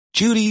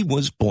Judy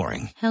was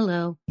boring.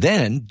 Hello.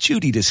 Then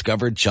Judy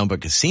discovered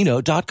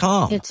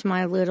ChumbaCasino.com. It's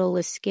my little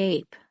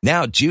escape.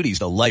 Now Judy's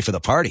the life of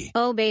the party.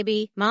 Oh,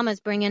 baby, mama's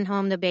bringing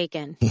home the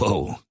bacon.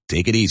 Whoa,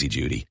 take it easy,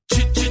 Judy.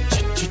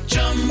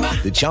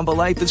 The Chumba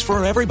life is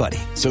for everybody.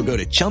 So go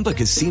to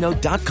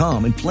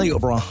ChumbaCasino.com and play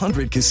over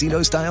 100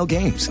 casino-style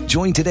games.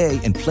 Join today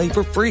and play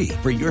for free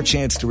for your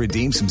chance to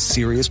redeem some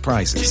serious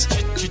prizes.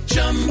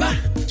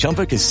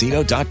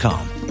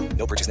 ChumbaCasino.com.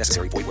 No purchase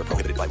necessary. Void where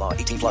prohibited by law.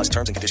 18 plus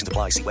terms and conditions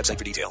apply. See website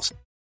for details.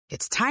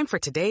 It's time for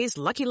today's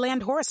Lucky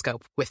Land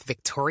horoscope with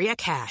Victoria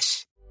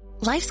Cash.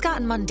 Life's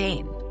gotten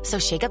mundane, so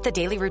shake up the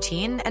daily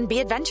routine and be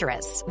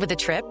adventurous with a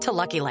trip to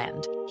Lucky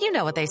Land. You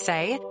know what they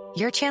say.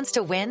 Your chance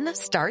to win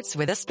starts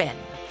with a spin.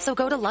 So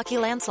go to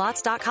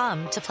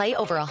LuckyLandSlots.com to play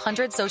over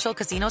 100 social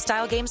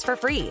casino-style games for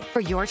free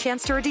for your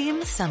chance to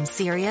redeem some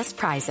serious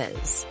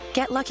prizes.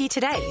 Get lucky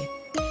today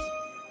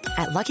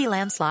at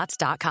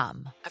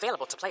LuckyLandSlots.com.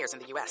 Available to players in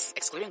the U.S.,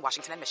 excluding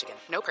Washington and Michigan.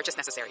 No purchase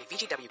necessary.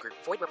 VGW Group.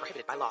 Void where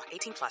prohibited by law.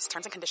 18 plus.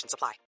 Terms and conditions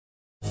apply.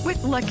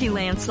 With Lucky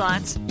Land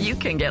Slots, you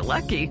can get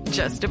lucky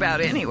just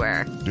about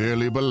anywhere.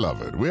 Dearly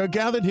beloved, we are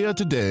gathered here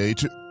today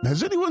to...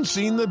 Has anyone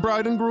seen the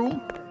bride and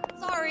groom?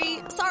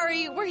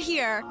 Sorry, we're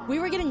here. We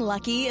were getting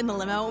lucky in the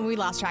limo and we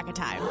lost track of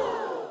time.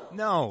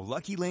 No,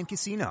 Lucky Land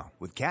Casino,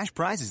 with cash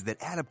prizes that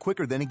add up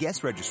quicker than a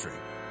guest registry.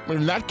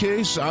 In that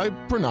case, I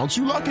pronounce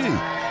you lucky.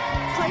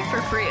 Play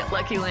for free at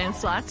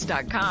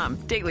LuckyLandSlots.com.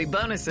 Daily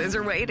bonuses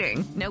are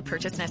waiting. No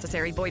purchase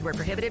necessary. Void where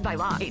prohibited by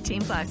law.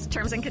 18 plus.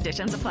 Terms and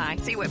conditions apply.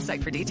 See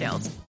website for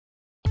details.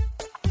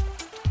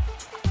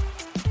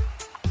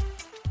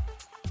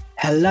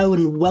 Hello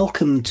and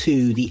welcome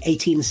to the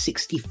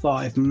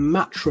 1865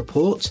 match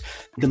report,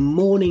 the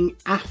morning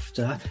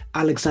after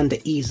Alexander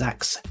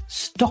Isak's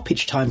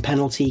stoppage time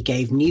penalty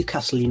gave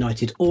Newcastle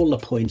United all the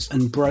points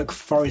and broke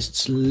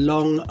Forest's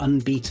long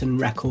unbeaten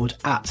record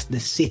at the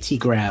City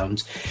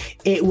Ground.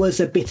 It was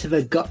a bit of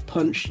a gut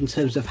punch in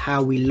terms of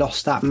how we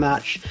lost that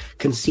match,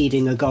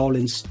 conceding a goal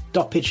in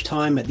stoppage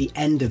time at the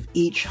end of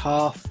each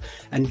half,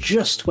 and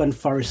just when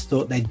Forest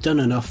thought they'd done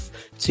enough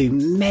to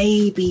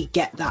maybe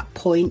get that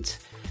point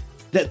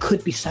that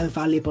could be so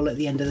valuable at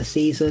the end of the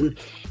season,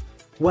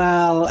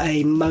 well,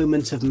 a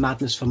moment of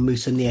madness from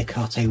Moussa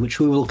Niakhaté, which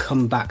we will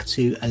come back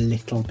to a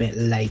little bit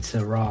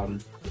later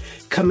on.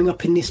 Coming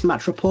up in this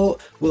match report,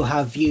 we'll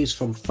have views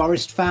from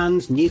Forest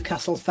fans,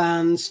 Newcastle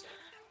fans,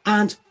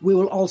 and we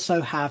will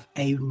also have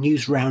a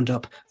news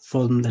roundup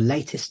from the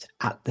latest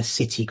at the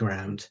City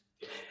Ground.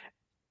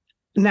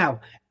 Now,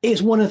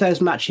 it's one of those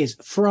matches,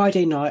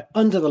 Friday night,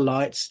 under the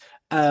lights,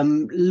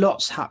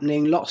 lots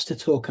happening, lots to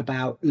talk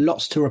about,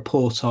 lots to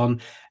report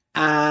on,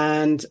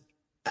 and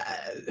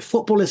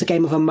football is a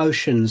game of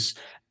emotions.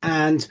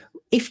 And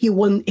if you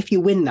win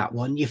that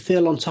one, you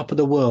feel on top of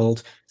the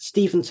world.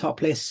 Stephen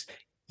Topless,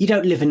 you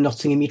don't live in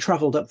Nottingham. You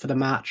travelled up for the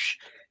match.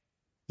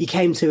 You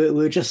came to it.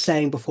 We were just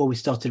saying before we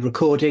started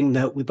recording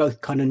that we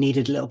both kind of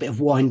needed a little bit of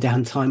wind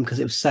down time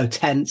because it was so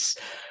tense.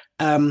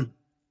 How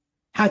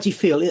do you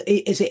feel?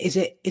 Is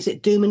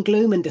it doom and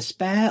gloom and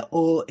despair,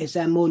 or is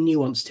there more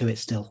nuance to it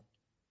still?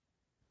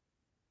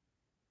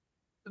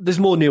 There's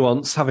more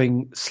nuance,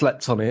 having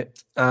slept on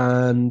it,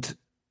 and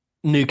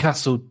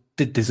Newcastle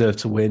did deserve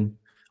to win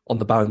on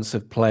the balance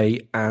of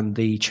play and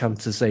the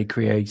chances they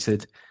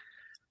created.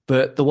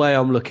 But the way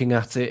I'm looking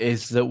at it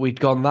is that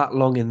we'd gone that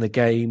long in the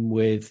game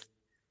with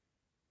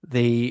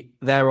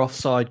their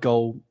offside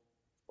goal,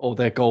 or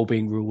their goal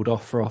being ruled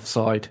off for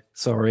offside.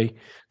 Sorry.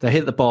 They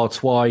hit the bar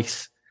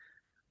twice.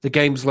 The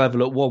game's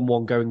level at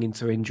 1-1 going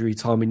into injury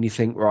time, and you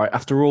think, right,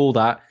 after all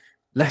that,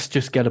 let's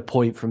just get a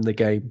point from the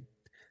game.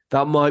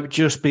 That might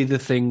just be the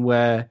thing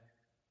where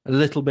a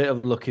little bit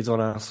of luck is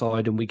on our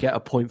side and we get a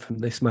point from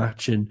this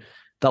match, and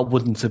that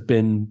wouldn't have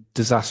been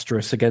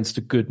disastrous against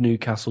a good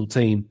Newcastle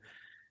team.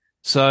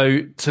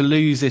 So to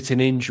lose it in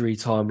injury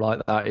time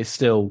like that is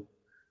still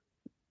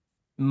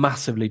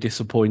massively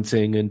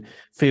disappointing and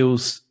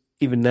feels,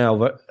 even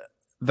now,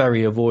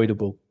 very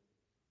avoidable.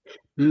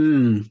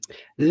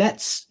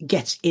 Let's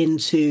get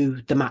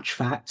into the match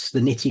facts,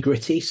 the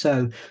nitty-gritty.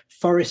 So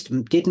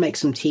Forest did make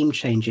some team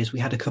changes. We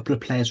had a couple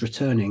of players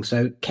returning.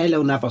 So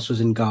Keylor Navas was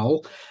in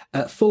goal.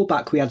 At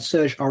full-back, we had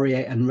Serge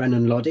Aurier and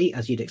Renan Lodi,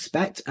 as you'd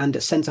expect. And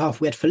at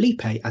centre-half, we had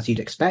Felipe, as you'd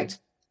expect.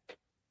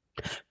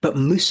 But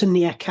Moussa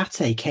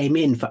Niakhaté came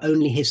in for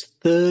only his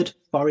third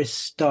Forest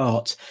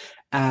start.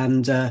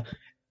 And, of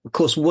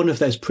course, one of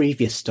those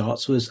previous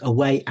starts was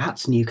away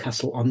at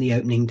Newcastle on the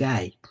opening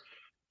day.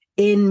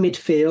 In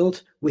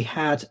midfield, we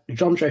had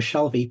Jonjo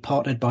Shelvey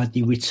partnered by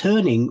the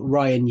returning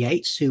Ryan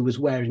Yates, who was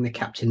wearing the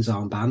captain's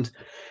armband.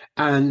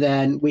 And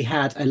then we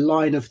had a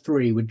line of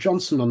three with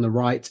Johnson on the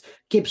right,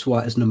 Gibbs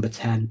White as number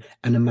 10,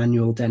 and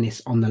Emmanuel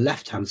Dennis on the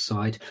left-hand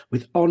side,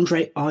 with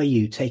Andre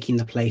Ayew taking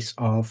the place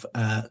of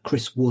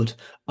Chris Wood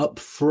up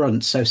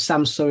front. So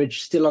Sam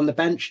Surridge still on the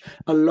bench,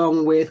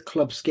 along with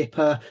club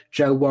skipper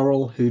Joe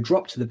Worrell, who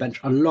dropped to the bench,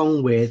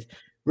 along with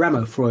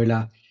Ramo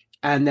Freuler.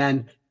 And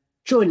then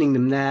Joining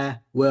them there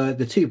were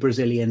the two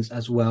Brazilians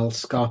as well,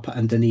 Scarpa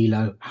and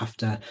Danilo,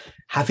 after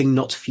having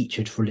not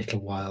featured for a little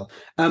while.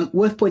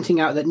 Worth pointing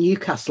out that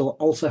Newcastle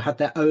also had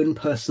their own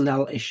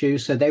personnel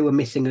issues, so they were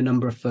missing a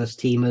number of first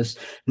teamers.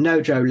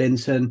 No Joe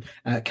Linton,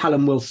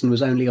 Callum Wilson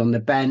was only on the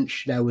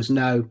bench. There was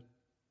no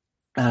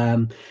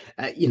they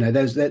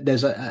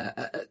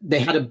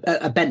had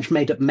a bench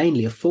made up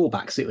mainly of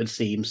fullbacks, it would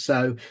seem.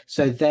 So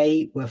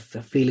they were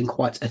feeling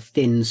quite a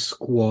thin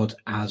squad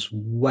as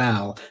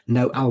well.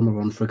 No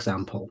Almiron, for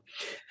example.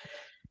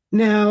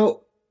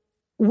 Now,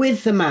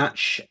 with the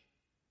match,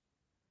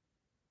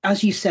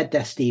 as you said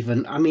there,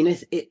 Stephen, I mean,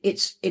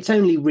 it's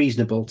only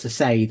reasonable to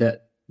say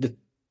that the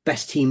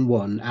best team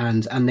won,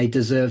 and they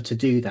deserve to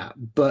do that.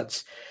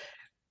 But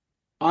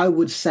I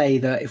would say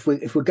that if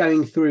we're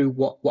going through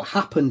what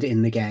happened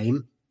in the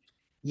game,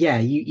 yeah,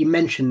 you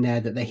mentioned there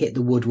that they hit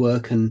the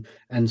woodwork and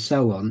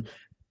so on.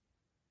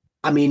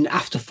 I mean,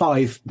 after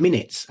 5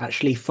 minutes,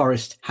 actually,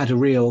 Forest had a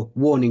real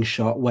warning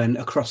shot when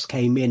a cross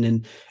came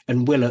in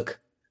and Willock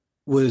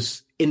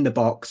was in the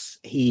box.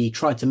 He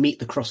tried to meet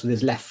the cross with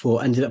his left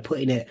foot, ended up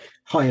putting it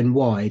high and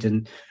wide,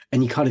 and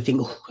you kind of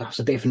think, oh, that was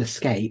a bit of an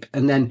escape.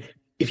 And then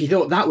if you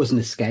thought that was an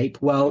escape,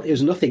 well, it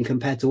was nothing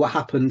compared to what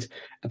happened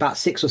about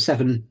 6 or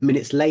 7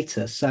 minutes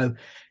later. So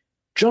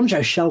John Joe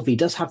Shelvey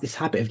does have this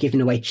habit of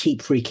giving away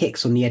cheap free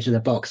kicks on the edge of the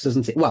box,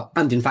 doesn't it? Well,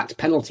 and in fact,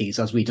 penalties,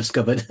 as we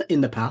discovered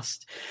in the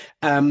past.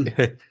 And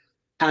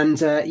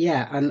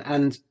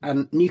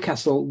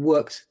Newcastle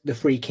worked the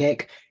free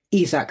kick.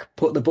 Isak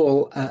put the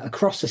ball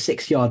across the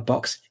 6-yard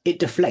box. It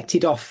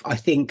deflected off, I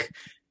think,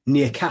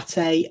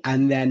 Niakate,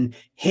 and then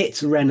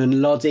hit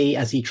Renan Lodi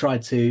as he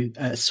tried to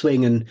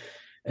swing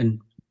and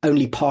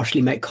only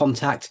partially make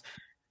contact.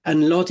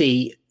 And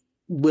Lodi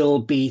will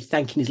be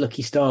thanking his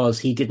lucky stars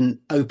he didn't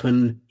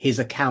open his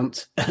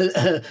account,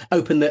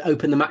 open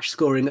the match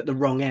scoring at the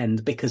wrong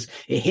end, because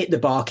it hit the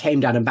bar, came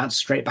down and bounced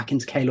straight back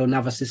into Keylor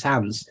Navas's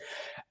hands.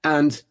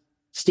 And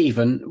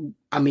Stephen,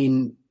 I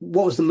mean,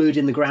 what was the mood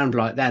in the ground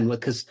like then?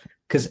 Because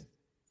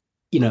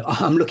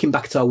I'm looking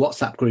back to our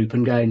WhatsApp group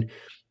and going,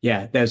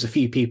 yeah, there's a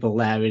few people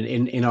there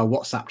in our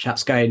WhatsApp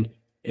chats going,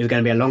 it's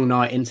going to be a long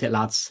night, isn't it,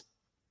 lads?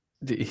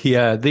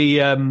 Yeah, the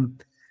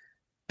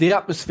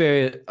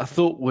atmosphere I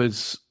thought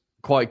was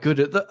quite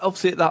good.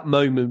 Obviously, at that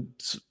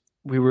moment,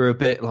 we were a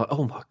bit like,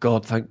 "Oh my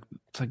God, thank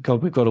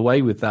God we got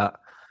away with that."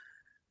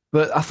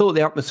 But I thought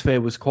the atmosphere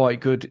was quite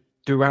good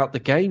throughout the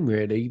game.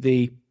 Really,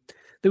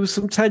 there was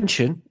some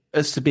tension,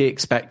 as to be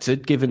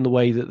expected, given the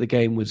way that the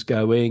game was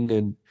going,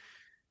 and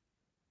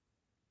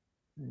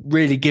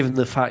really given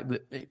the fact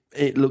that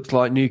it looked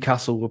like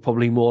Newcastle were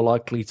probably more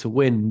likely to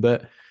win,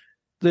 but.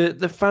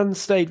 The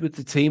fans stayed with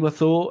the team, I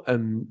thought,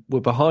 and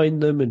were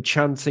behind them and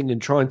chanting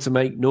and trying to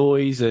make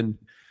noise. And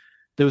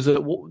there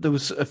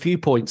was a few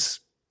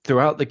points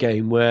throughout the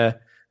game where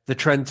the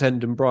Trent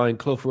End and Brian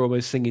Clough were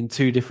almost singing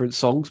two different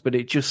songs, but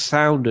it just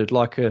sounded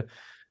like a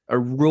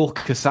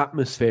raucous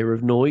atmosphere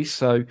of noise.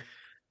 So,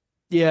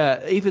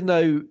 yeah, even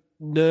though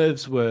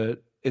nerves were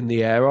in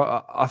the air,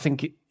 I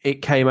think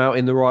it came out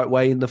in the right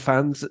way in the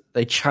fans.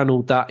 They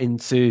channeled that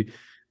into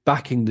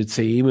backing the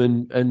team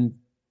and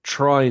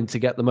trying to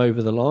get them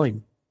over the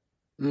line.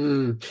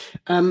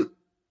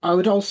 I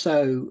would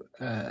also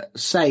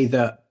say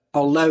that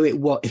although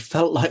it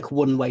felt like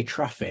one-way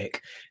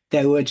traffic,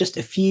 there were just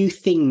a few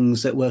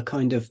things that were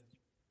kind of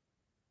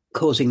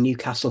causing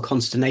Newcastle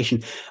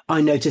consternation.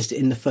 I noticed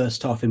in the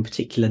first half in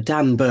particular,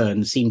 Dan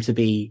Burn seemed to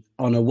be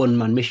on a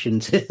one-man mission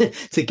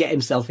to get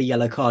himself a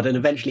yellow card, and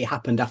eventually it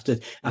happened after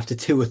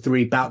 2 or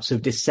 3 bouts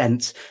of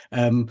dissent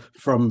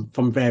from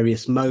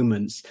various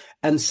moments.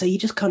 And so you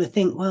just kind of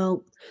think,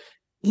 well,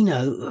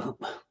 the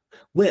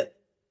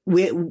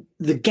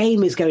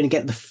game is going to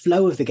get, the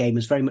flow of the game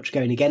is very much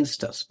going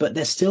against us, but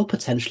there's still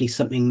potentially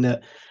something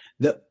that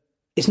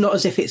it's not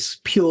as if it's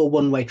pure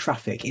one-way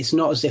traffic. It's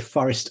not as if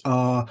Forest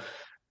are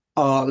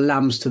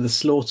lambs to the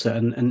slaughter.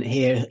 And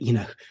here,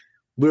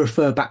 we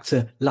refer back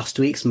to last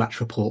week's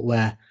match report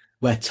where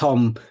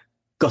Tom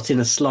got in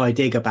a sly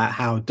dig about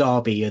how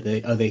Derby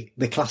are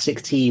the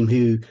classic team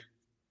who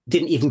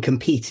didn't even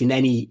compete in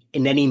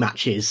any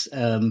matches.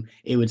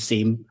 It would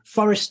seem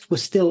Forest were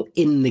still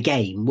in the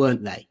game,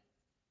 weren't they?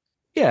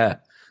 Yeah,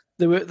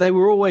 they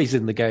were always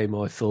in the game.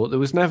 I thought there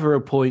was never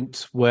a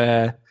point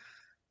where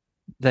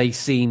they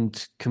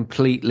seemed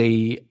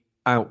completely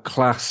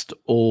outclassed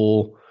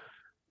or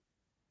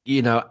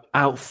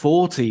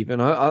outfought.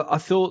 Even I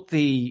thought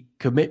the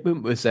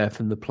commitment was there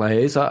from the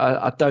players.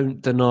 I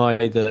don't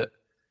deny that.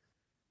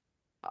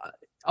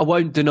 I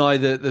won't deny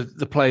that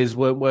the players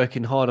weren't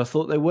working hard. I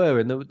thought they were,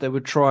 and they were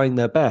trying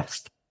their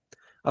best.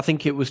 I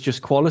think it was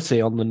just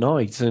quality on the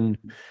night, and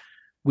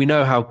we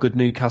know how good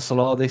Newcastle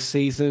are this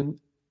season.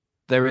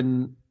 They're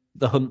in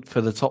the hunt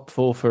for the top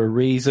 4 for a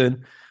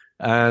reason,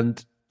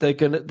 and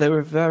they're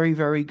a very,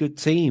 very good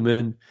team.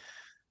 And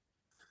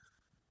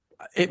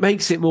it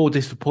makes it more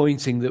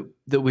disappointing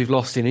that we've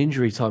lost in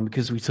injury time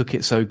because we took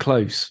it so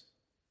close.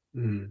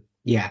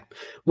 Yeah.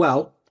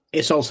 Well,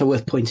 it's also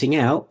worth pointing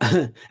out,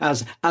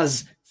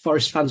 as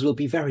Forest fans will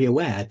be very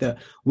aware, that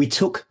we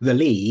took the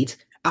lead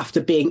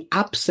after being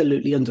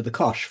absolutely under the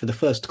cosh for the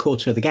first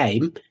quarter of the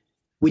game,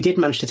 we did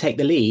manage to take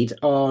the lead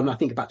on, I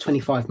think, about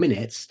 25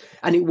 minutes.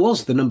 And it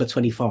was the number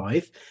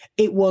 25.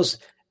 It was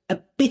a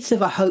bit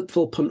of a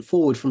hopeful punt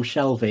forward from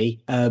Shelvey,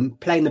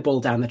 playing the ball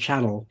down the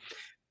channel.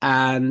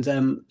 And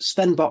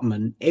Sven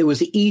Botman, it was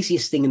the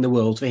easiest thing in the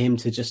world for him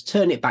to just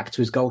turn it back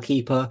to his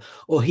goalkeeper,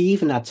 or he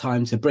even had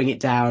time to bring it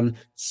down,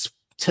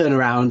 turn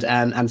around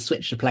and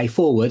switch the play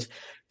forward.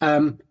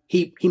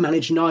 He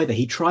managed neither.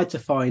 He tried to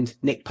find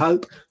Nick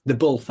Pope. The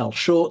ball fell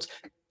short.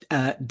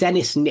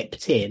 Dennis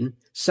nipped in.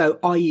 So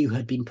Ayew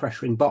had been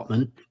pressuring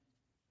Botman.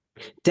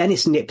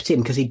 Dennis nipped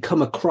in because he'd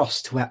come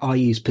across to where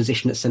Ayew's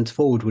position at centre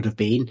forward would have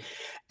been.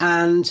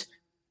 And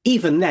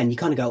even then, you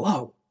kind of go,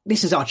 oh,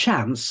 this is our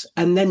chance.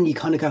 And then you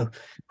kind of go,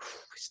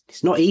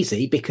 it's not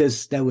easy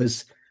because there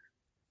was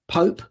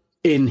Pope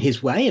in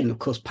his way. And of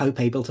course,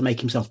 Pope able to make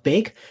himself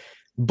big.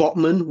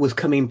 Botman was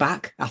coming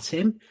back at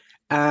him.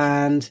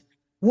 And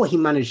what he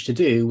managed to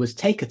do was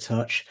take a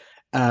touch.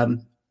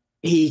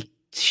 He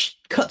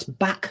cut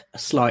back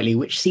slightly,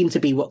 which seemed to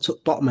be what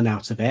took Botman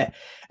out of it.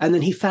 And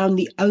then he found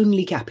the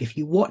only gap. If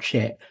you watch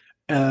it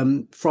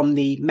from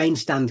the main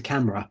stand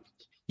camera,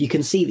 you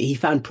can see that he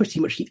found pretty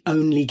much the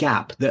only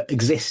gap that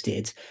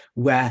existed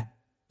where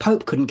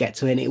Pope couldn't get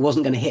to it. It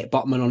wasn't going to hit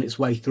Botman on its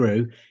way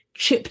through,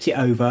 chipped it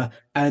over.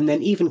 And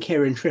then even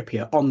Kieran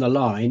Trippier on the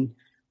line,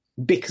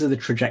 because of the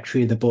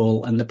trajectory of the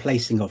ball and the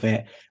placing of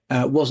it,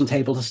 wasn't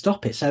able to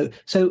stop it. So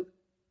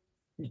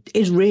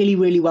it's really,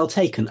 really well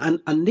taken.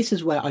 And this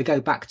is where I go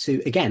back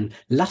to, again,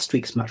 last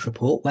week's match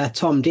report, where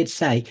Tom did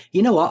say,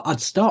 you know what,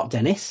 I'd start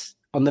Dennis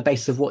on the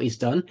basis of what he's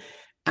done.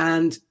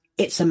 And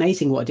it's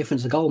amazing what a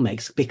difference a goal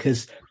makes,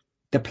 because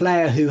the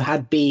player who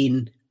had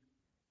been,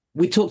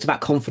 we talked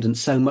about confidence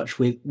so much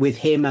with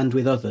him and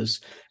with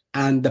others,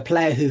 and the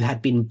player who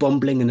had been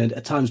bumbling and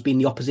at times been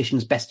the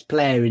opposition's best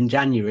player in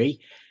January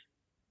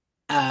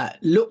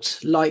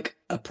looked like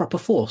a proper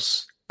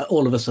force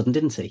all of a sudden,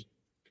 didn't he?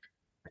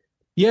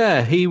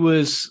 Yeah, he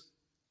was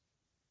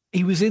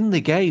in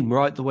the game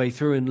right the way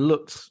through and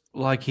looked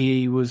like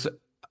he was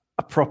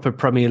a proper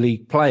Premier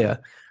League player.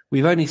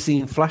 We've only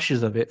seen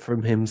flashes of it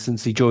from him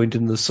since he joined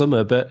in the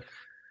summer, but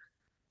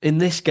in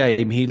this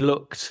game, he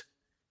looked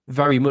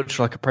very much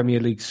like a Premier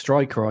League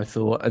striker, I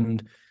thought,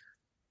 and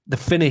the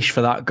finish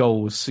for that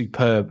goal was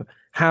superb.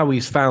 How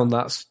he's found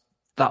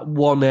that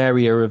one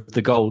area of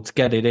the goal to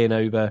get it in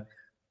over,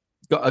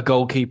 got a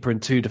goalkeeper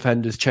and two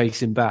defenders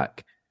chasing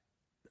back.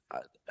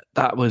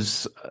 That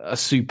was a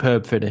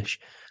superb finish.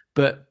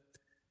 But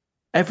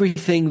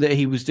everything that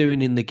he was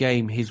doing in the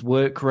game, his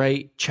work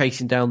rate,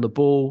 chasing down the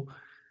ball,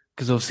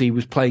 because obviously he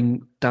was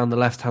playing down the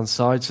left-hand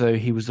side, so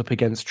he was up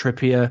against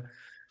Trippier.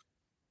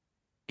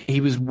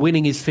 He was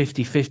winning his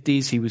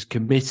 50-50s. He was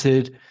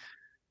committed.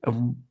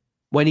 And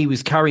when he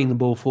was carrying the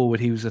ball forward,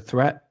 he was a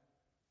threat.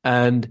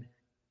 And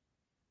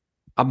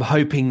I'm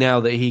hoping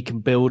now that he can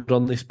build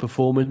on this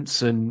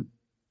performance and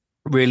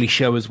really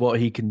show us what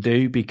he can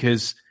do,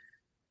 because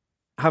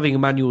having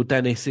Emmanuel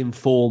Dennis in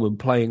form and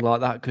playing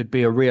like that could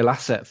be a real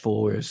asset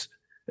for us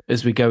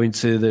as we go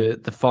into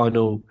the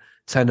final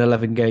 10,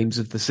 11 games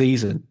of the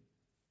season.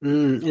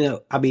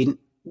 I mean,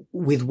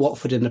 with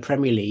Watford in the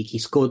Premier League, he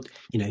scored,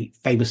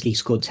 famously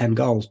scored 10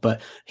 goals,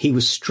 but he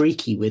was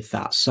streaky with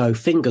that. So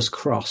fingers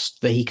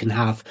crossed that he can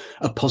have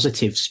a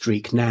positive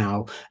streak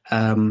now,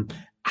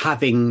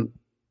 having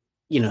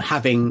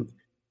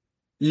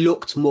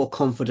looked more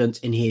confident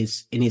in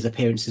his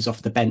appearances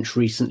off the bench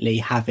recently,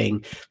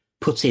 having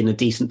put in a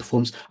decent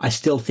performance. I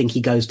still think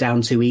he goes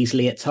down too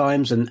easily at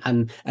times,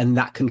 and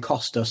that can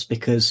cost us,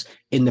 because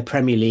in the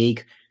Premier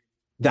League,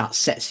 that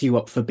sets you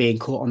up for being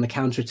caught on the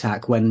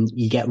counter-attack when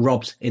you get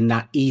robbed in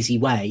that easy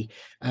way.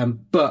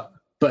 But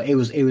it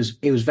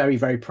was very,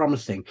 very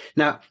promising.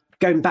 Now,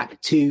 going back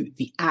to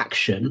the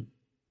action,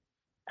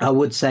 I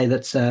would say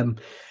that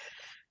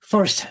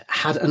Forest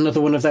had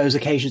another one of those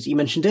occasions that you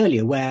mentioned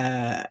earlier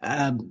where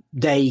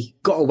they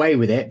got away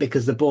with it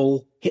because the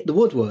ball hit the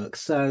woodwork.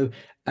 So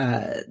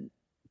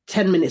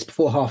 10 minutes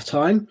before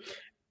half-time,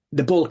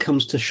 the ball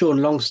comes to Sean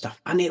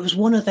Longstaff. And it was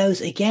one of those,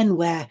 again,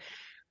 where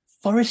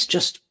Forest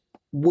just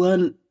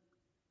weren't,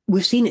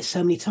 we've seen it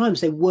so many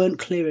times, they weren't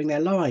clearing their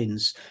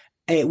lines.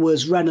 It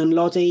was Renan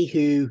Lodi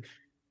who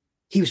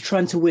he was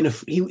trying to win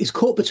he was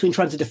caught between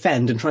trying to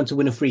defend and trying to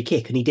win a free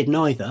kick, and he did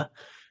neither.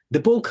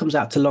 The ball comes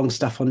out to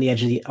Longstaff on the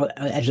edge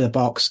of the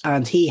box,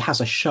 and he has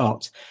a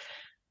shot.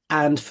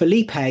 And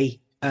Felipe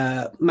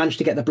managed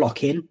to get the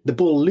block in. The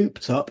ball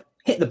looped up,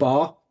 hit the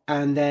bar,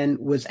 and then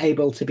was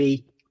able to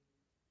be,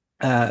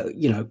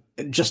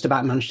 just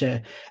about managed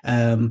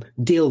to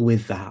deal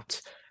with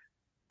that.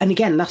 And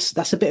again,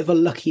 that's a bit of a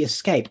lucky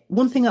escape.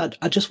 One thing I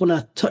just want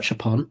to touch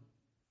upon,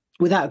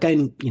 without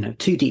going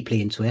too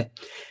deeply into it.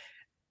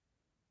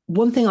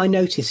 One thing I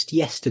noticed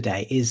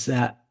yesterday is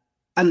that,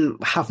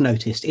 and have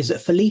noticed, is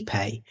that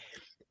Felipe,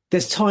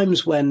 there's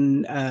times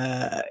when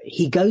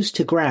he goes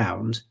to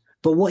ground,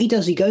 but what he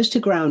does, he goes to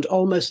ground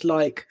almost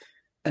like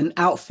an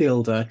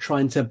outfielder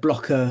trying to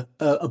block a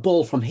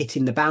ball from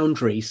hitting the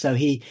boundary. So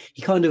he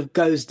kind of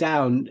goes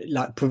down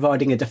like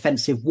providing a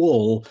defensive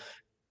wall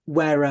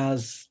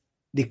Whereas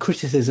the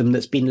criticism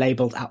that's been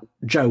labelled at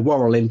Joe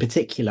Worrell in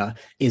particular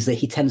is that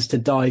he tends to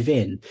dive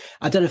in.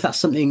 I don't know if that's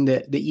something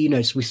that you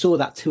noticed. We saw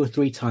that 2 or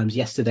 3 times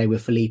yesterday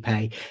with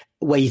Felipe,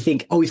 where you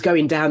think, oh, he's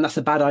going down, that's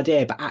a bad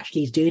idea, but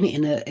actually he's doing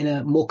it in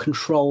a more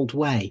controlled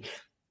way.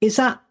 Is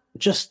that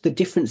just the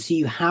difference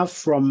you have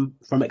from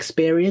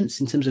experience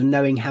in terms of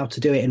knowing how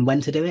to do it and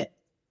when to do it?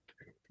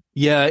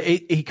 Yeah,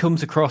 he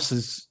comes across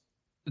as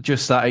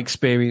just that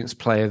experienced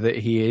player that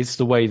he is,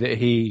 the way that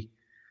he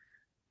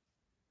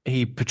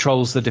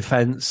patrols the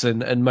defence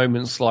and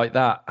moments like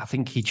that. I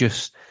think he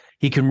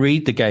can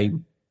read the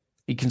game.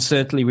 He can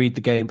certainly read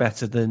the game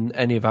better than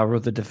any of our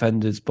other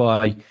defenders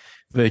by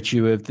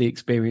virtue of the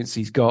experience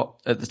he's got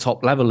at the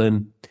top level.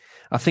 And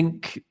I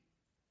think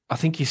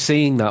you're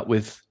seeing that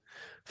with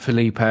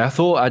Felipe. I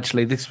thought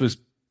actually this was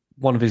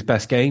one of his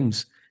best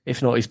games,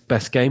 if not his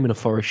best game in a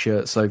Forest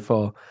shirt so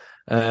far.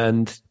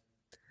 And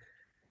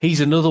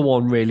he's another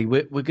one, really.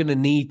 We're going to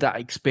need that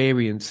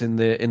experience in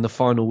the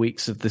final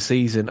weeks of the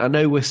season. I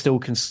know we're still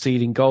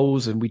conceding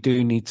goals, and we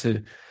do need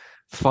to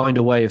find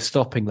a way of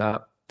stopping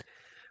that.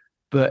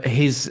 But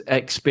his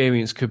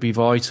experience could be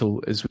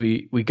vital as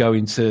we go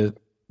into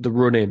the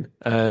run-in.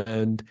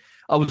 And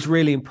I was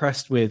really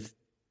impressed with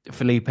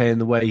Felipe and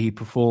the way he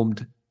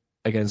performed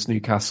against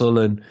Newcastle.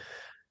 And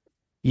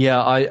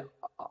yeah,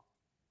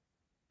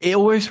 it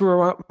always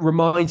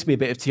reminds me a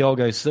bit of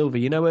Thiago Silva.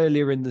 You know,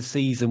 earlier in the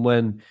season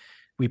when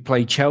we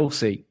played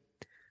Chelsea,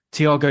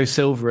 Thiago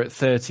Silva at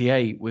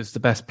 38 was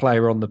the best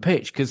player on the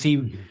pitch because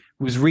he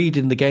was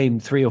reading the game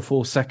 3 or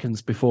 4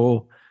 seconds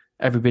before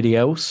everybody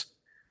else,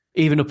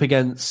 even up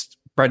against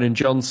Brennan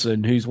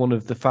Johnson, who's one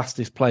of the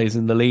fastest players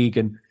in the league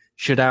and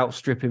should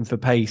outstrip him for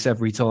pace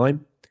every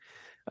time.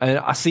 And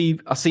I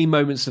see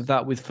moments of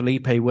that with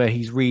Felipe where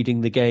he's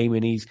reading the game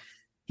and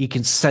he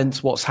can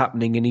sense what's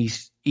happening and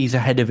he's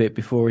ahead of it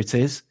before it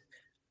is.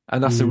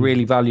 And that's a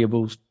really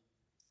valuable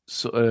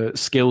sort of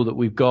skill that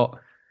we've got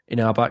in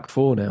our back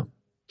four now.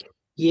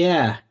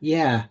 Yeah.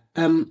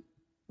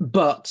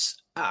 But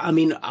I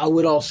mean, I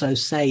would also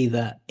say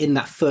that in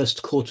that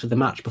first quarter of the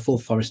match before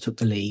Forest took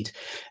the lead,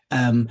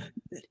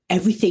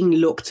 everything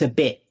looked a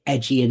bit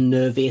edgy and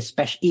nervy,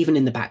 especially even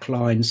in the back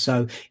line.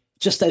 So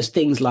just those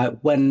things like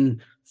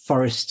when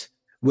Forest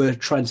were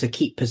trying to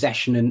keep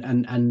possession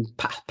and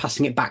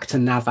passing it back to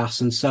Navas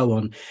and so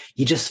on,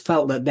 you just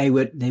felt that they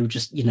were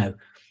just,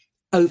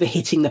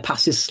 overhitting the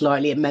passes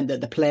slightly. It meant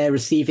that the player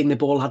receiving the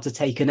ball had to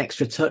take an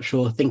extra touch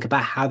or think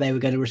about how they were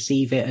going to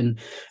receive it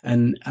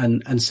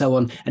and so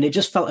on. And it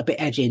just felt a bit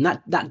edgy. And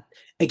that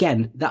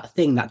again,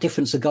 that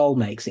difference a goal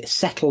makes, it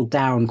settled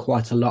down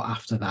quite a lot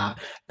after that.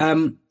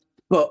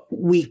 But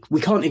we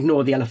can't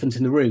ignore the elephant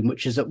in the room,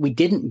 which is that we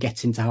didn't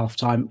get into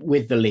halftime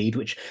with the lead,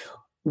 which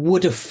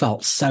would have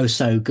felt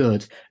so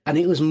good. And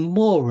it was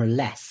more or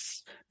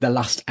less the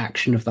last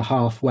action of the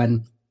half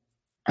when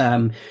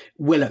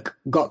Willock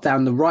got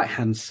down the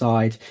right-hand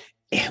side.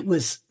 It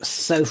was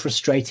so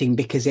frustrating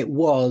because it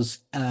was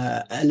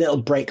a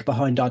little break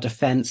behind our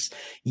defence.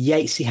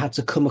 Yatesy had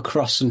to come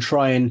across and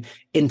try and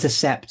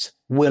intercept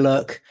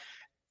Willock.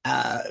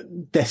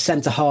 The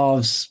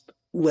centre-halves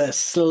were,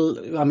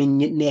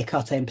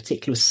 Niakate in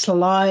particular was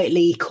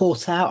slightly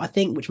caught out, I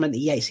think, which meant that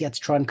Yatesy had to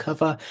try and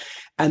cover.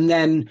 And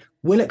then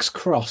Willock's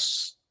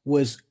cross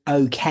was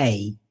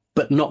okay,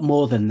 but not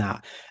more than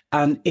that.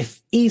 And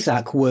if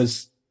Isak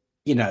was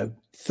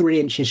 3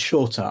 inches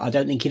shorter, I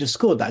don't think he'd have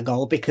scored that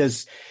goal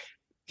because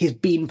his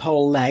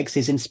beanpole legs,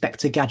 his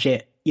Inspector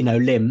Gadget,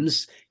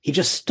 limbs, he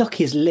just stuck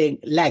his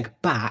leg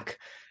back,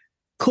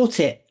 caught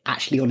it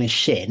actually on his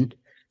shin.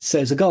 So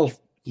it's a goal.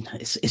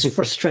 It's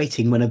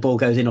frustrating when a ball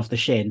goes in off the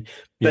shin,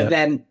 but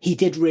then he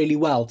did really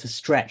well to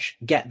stretch,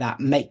 get that,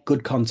 make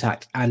good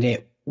contact, and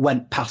it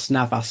went past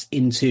Navas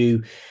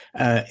into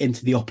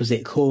the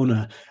opposite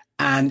corner.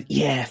 And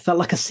yeah, it felt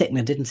like a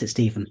sickener, didn't it,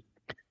 Stephen?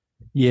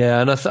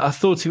 Yeah, and I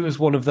thought it was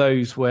one of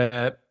those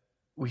where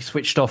we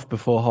switched off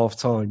before half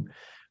time.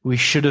 We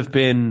should have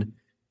been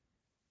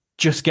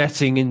just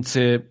getting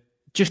to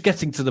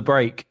the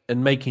break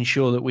and making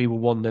sure that we were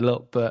 1-0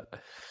 up. But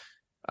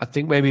I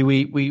think maybe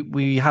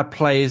we had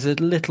players a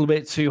little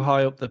bit too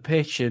high up the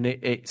pitch and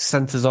it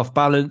sent us off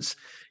balance.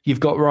 You've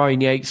got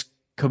Ryan Yates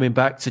coming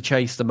back to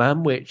chase the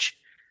man, which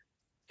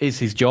is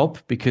his job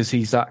because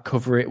he's that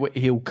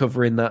he'll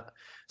cover in that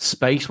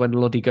space when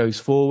Luddy goes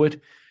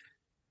forward.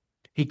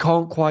 He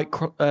can't quite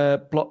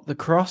block the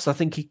cross. I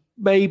think he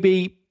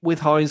maybe,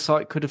 with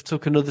hindsight, could have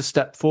took another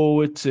step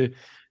forward to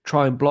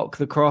try and block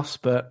the cross,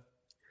 but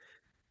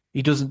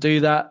he doesn't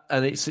do that.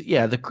 And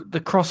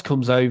the cross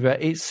comes over.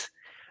 It's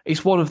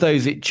one of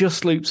those. It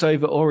just loops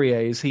over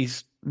Aurier as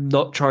he's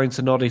not trying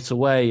to nod it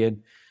away.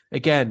 And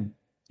again,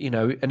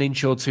 an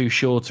inch or two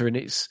shorter, and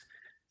it's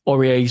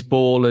Aurier's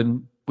ball,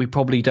 and we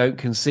probably don't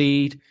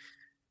concede.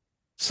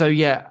 So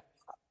yeah,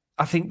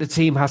 I think the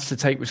team has to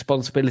take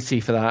responsibility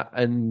for that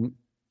and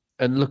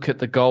look at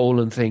the goal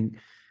and think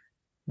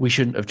we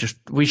shouldn't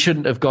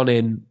have gone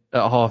in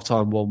at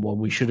halftime 1-1.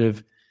 We should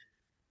have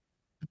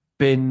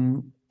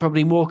been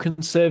probably more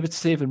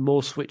conservative and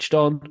more switched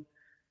on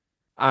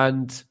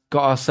and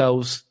got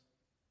ourselves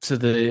to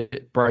the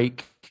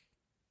break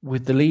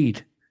with the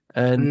lead.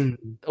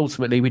 And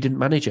ultimately, we didn't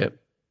manage it.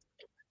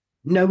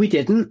 No, we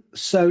didn't.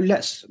 So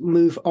let's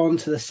move on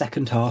to the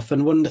second half.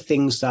 And one of the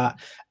things that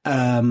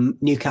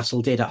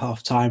Newcastle did at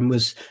half-time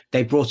was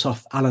they brought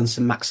off Alan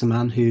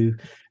Saint-Maximin, who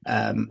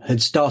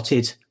had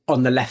started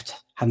on the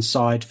left-hand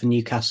side for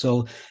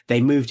Newcastle.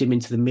 They moved him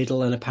into the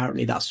middle, and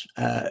apparently that's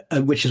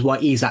which is why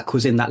Isak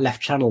was in that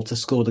left channel to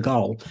score the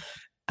goal.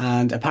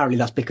 And apparently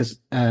that's because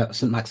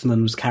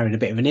Saint-Maximin was carrying a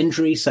bit of an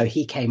injury, so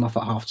he came off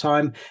at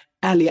half-time.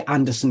 Elliot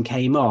Anderson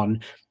came on,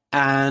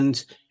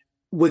 and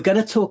we're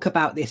going to talk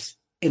about this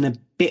in a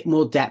bit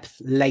more depth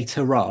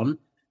later on.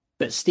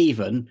 But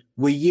Stephen,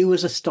 were you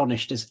as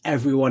astonished as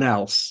everyone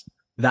else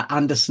that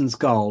Anderson's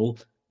goal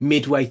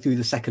midway through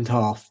the second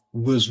half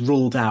was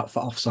ruled out for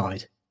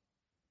offside?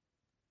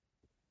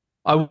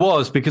 I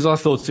was, because I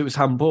thought it was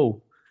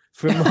handball.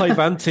 From my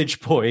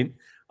vantage point,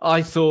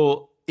 I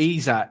thought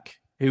Isak,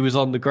 who was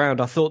on the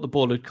ground, I thought the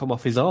ball had come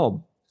off his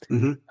arm.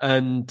 Mm-hmm.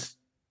 And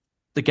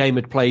the game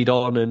had played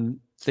on and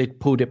they'd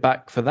pulled it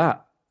back for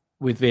that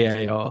with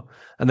VAR,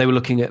 and they were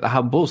looking at the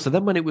handball. So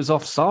then when it was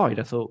offside,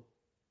 I thought,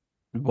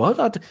 what?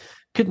 I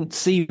couldn't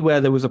see where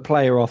there was a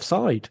player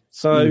offside.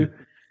 So,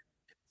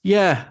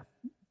 yeah,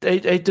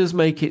 it does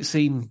make it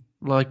seem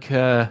like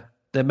they're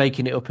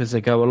making it up as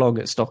they go along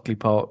at Stockley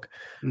Park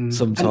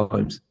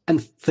sometimes.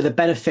 And for the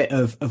benefit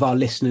of our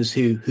listeners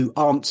who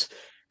aren't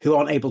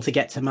able to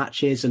get to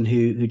matches and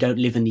who don't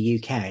live in the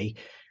UK,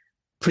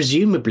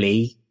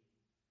 presumably,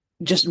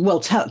 just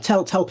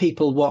tell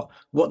people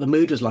what the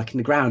mood was like in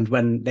the ground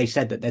when they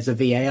said that there's a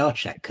VAR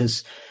check,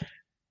 because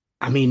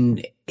I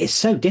mean it's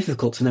so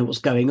difficult to know what's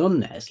going on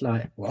there. It's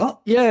like,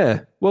 what?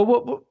 Yeah. Well,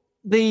 what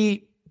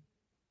the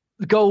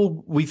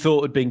goal we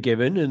thought had been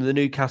given, and the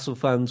Newcastle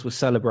fans were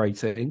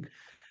celebrating.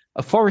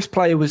 A Forest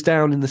player was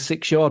down in the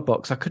 6-yard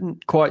box. I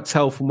couldn't quite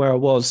tell from where I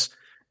was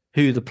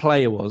who the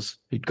player was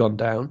who'd gone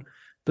down,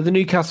 but the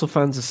Newcastle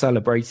fans are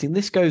celebrating.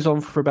 This goes on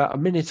for about a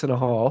minute and a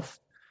half.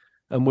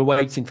 And we're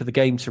waiting for the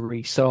game to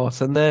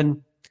restart. And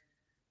then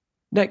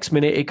next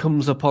minute, it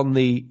comes up on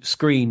the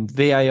screen,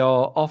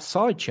 VAR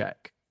offside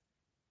check.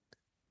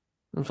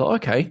 I thought,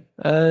 okay.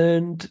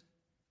 And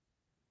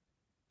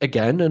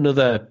again,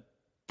 another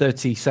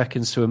 30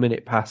 seconds to a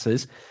minute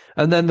passes.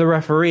 And then the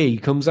referee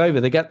comes over.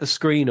 They get the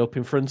screen up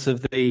in front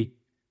of the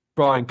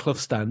Brian Clough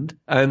stand.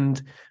 And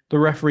the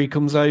referee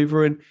comes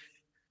over, and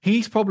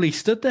he's probably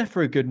stood there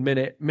for a good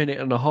minute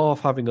and a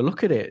half having a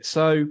look at it.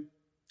 So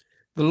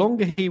the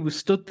longer he was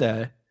stood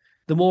there,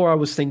 the more I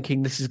was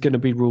thinking this is going to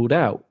be ruled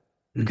out,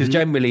 because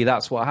generally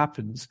that's what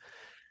happens.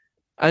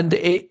 And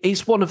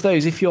it's one of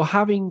those, if you're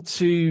having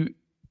to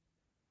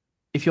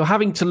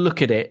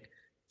look at it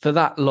for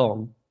that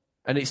long,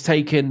 and it's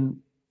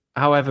taken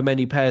however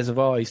many pairs of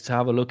eyes to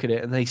have a look at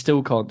it and they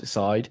still can't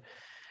decide,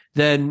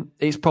 then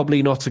it's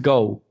probably not a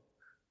goal,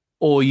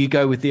 or you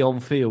go with the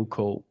on-field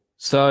call.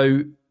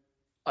 So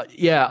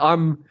yeah,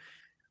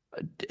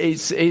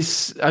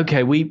 it's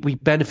okay. We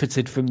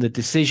benefited from the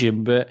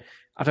decision, but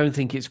I don't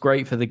think it's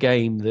great for the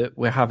game that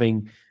we're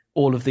having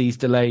all of these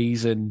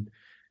delays and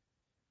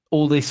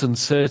all this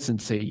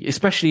uncertainty,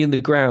 especially in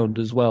the ground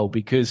as well,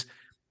 because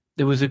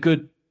there was a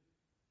good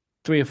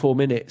 3 or 4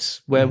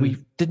 minutes where we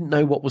didn't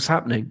know what was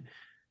happening,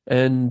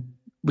 and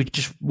we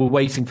just were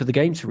waiting for the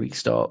game to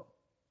restart.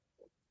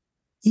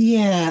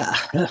 Yeah.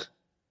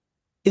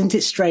 Isn't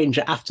it strange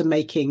after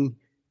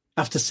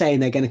saying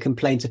they're going to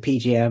complain to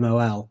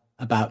PGMOL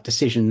about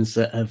decisions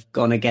that have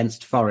gone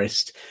against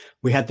Forest?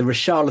 We had the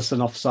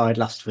Richarlison offside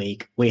last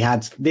week. We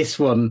had this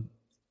one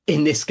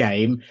in this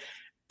game.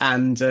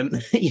 And,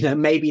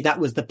 maybe that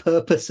was the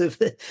purpose of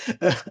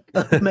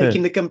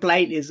making the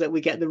complaint, is that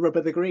we get the rub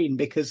of the green.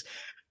 Because,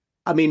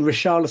 I mean,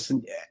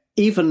 Richarlison,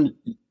 even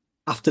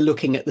after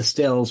looking at the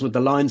stills with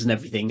the lines and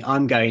everything,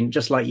 I'm going,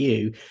 just like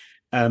you,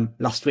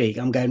 last week,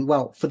 I'm going,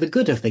 well, for the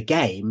good of the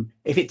game,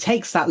 if it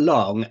takes that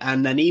long,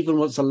 and then even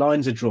once the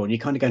lines are drawn, you're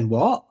kind of going,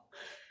 what?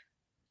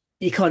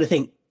 You kind of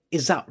think,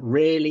 is that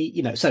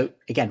really, so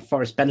again,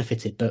 Forest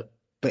benefited, but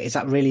is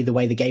that really the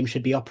way the game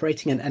should be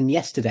operating? And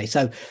yesterday,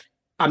 so,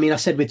 I mean, I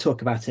said we'd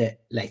talk about it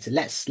later.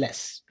 Let's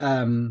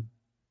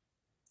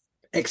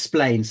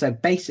explain. So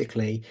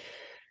basically,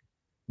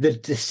 the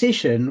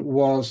decision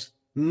was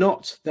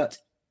not that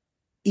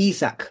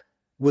Isak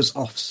was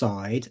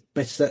offside,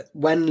 but that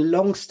when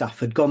Longstaff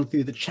had gone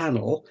through the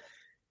channel,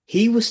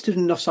 he was stood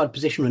in an offside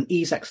position when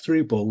Isak's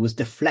through ball was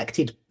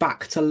deflected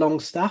back to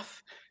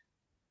Longstaff.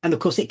 And of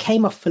course, it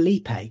came off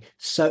Felipe.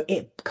 So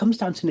it comes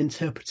down to an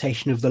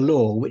interpretation of the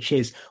law, which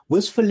is,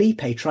 was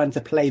Felipe trying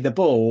to play the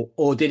ball,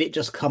 or did it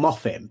just come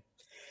off him?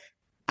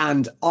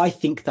 And I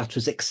think that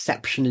was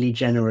exceptionally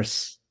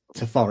generous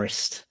to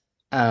Forest,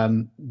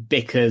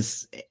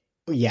 because,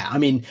 yeah, I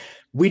mean,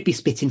 we'd be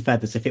spitting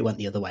feathers if it went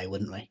the other way,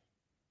 wouldn't we?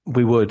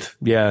 We would,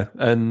 yeah.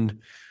 And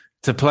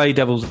to play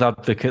devil's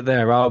advocate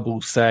there, I will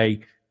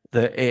say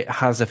that it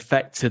has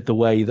affected the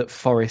way that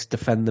Forest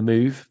defend the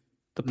move.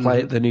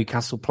 The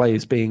Newcastle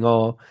players being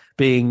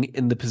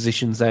in the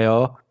positions they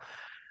are.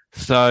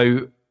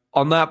 So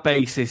on that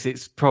basis,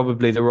 it's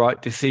probably the right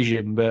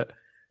decision. But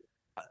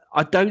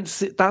I don't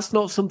see, that's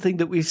not something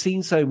that we've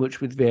seen so much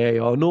with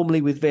VAR.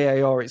 Normally with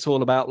VAR, it's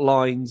all about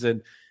lines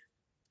and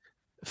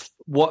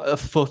what a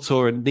foot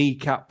or a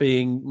kneecap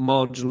being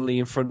marginally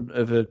in front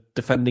of a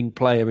defending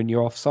player and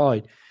you're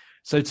offside.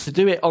 So to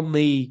do it on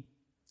the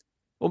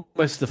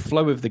almost the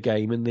flow of the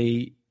game and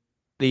the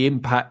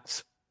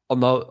impact on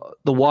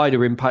the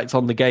wider impact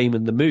on the game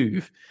and the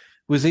move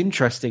was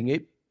interesting.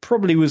 It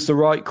probably was the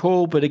right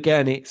call, but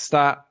again, it's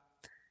that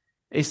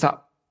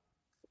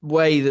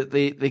way that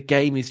the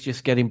game is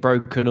just getting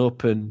broken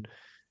up and,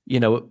 you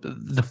know,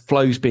 the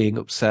flow's being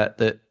upset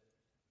that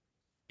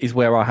is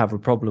where I have a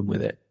problem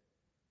with it.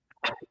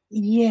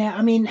 Yeah,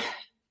 I mean,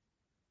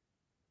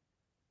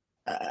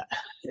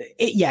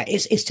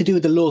 it's to do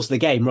with the laws of the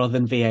game rather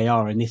than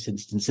VAR in this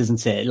instance,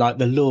 isn't it? Like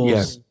the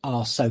laws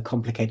are so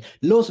complicated.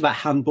 Laws about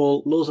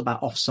handball, laws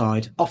about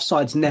offside.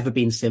 Offside's never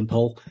been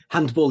simple.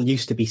 Handball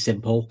used to be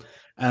simple.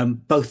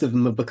 Both of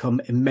them have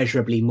become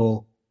immeasurably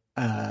more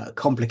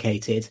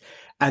complicated.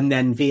 And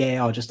then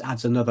VAR just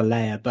adds another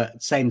layer. But at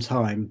the same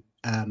time,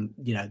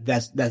 you know,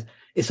 there's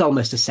it's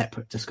almost a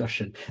separate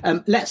discussion.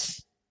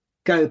 Let's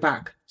go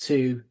back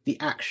to the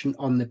action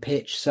on the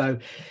pitch. So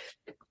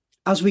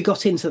as we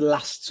got into the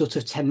last sort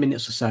of 10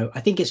 minutes or so, I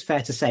think it's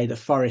fair to say that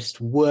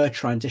Forest were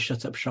trying to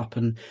shut up shop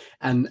and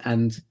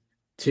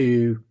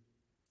to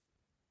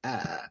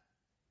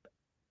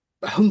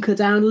hunker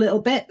down a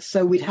little bit.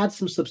 So we'd had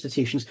some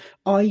substitutions.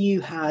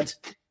 Ayew had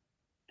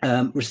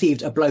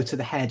received a blow to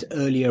the head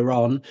earlier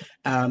on.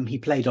 He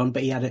played on,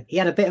 but he had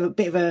a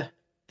bit of a. I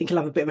think he'll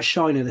have a bit of a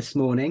shiner this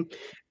morning.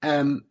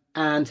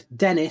 And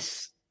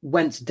Dennis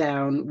went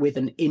down with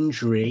an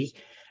injury.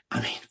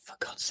 I mean, for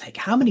God's sake,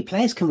 how many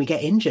players can we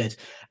get injured?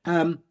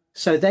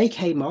 So they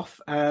came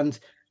off, and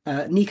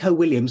Nico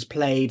Williams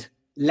played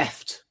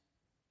left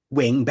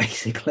wing,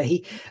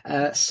 basically.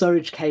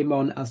 Surridge came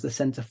on as the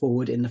centre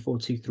forward in the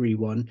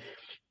 4-2-3-1.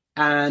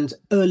 And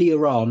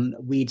earlier on,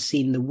 we'd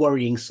seen the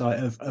worrying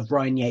side of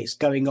Ryan Yates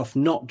going off,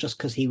 not just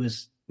because he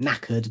was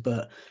knackered,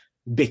 but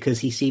because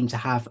he seemed to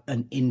have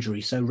an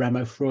injury. So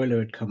Remo Freuler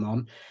had come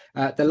on.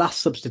 The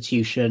last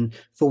substitution,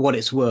 for what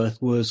it's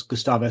worth, was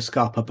Gustavo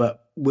Scarpa,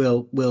 but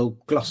we'll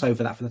gloss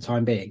over that for the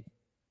time being.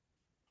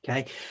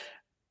 Okay.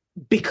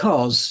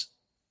 Because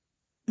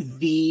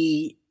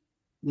the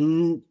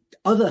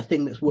other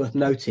thing that's worth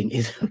noting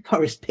is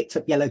Forest picked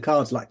up yellow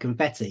cards like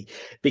confetti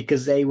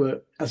because they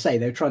were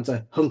trying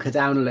to hunker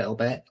down a little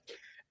bit.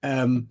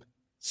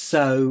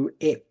 So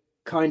it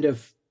kind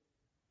of,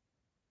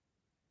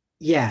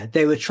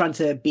 they were trying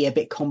to be a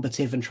bit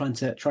combative and trying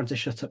to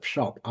shut up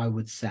shop, I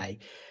would say.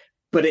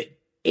 But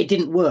it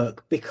didn't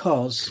work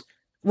because,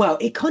 well,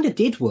 it kind of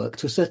did work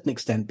to a certain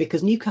extent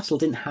because Newcastle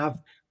didn't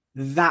have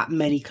that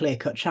many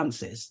clear-cut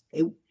chances.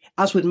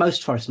 As with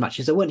most Forest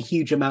matches, there weren't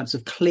huge amounts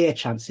of clear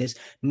chances.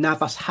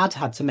 Navas had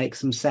to make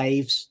some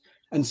saves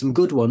and some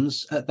good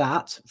ones at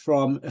that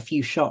from a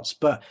few shots,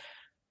 but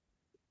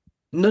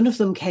none of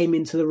them came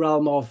into the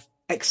realm of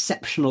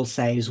exceptional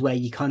saves where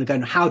you kind of go,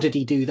 how did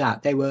he do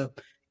that? They were,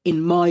 in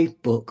my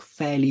book,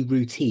 fairly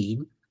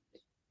routine.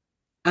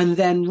 And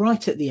then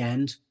right at the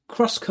end,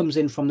 cross comes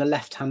in from the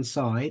left-hand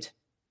side.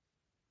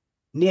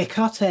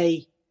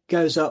 Niakate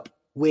goes up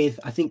with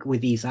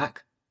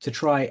Isak to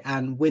try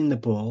and win the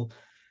ball.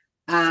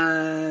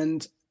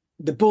 And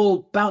the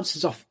ball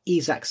bounces off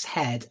Isak's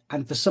head.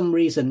 And for some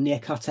reason,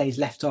 Niakate's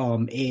left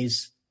arm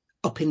is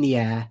up in the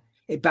air.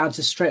 It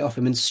bounces straight off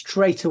him. And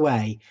straight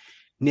away,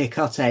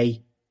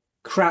 Niakate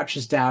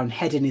crouches down,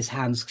 head in his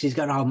hands, because he's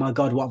going, oh my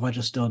God, what have I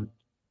just done?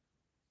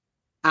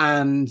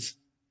 And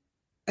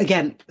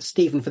again,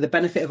 Stephen, for the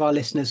benefit of our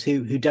listeners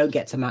who don't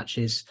get to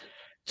matches,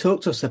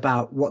 talk to us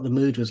about what the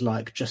mood was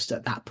like just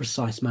at that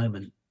precise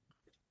moment.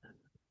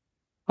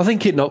 I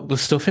think it knocked the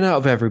stuffing out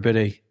of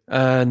everybody.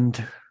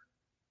 And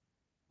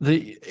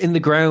in the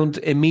ground,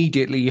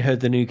 immediately you heard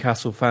the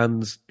Newcastle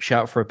fans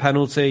shout for a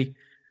penalty.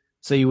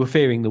 So you were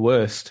fearing the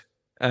worst.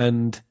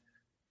 And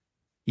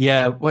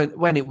yeah,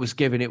 when it was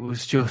given, it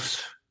was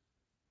just,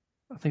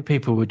 I think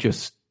people were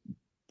just,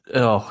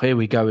 oh, here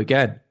we go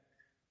again.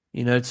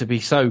 You know, to be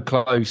so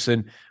close.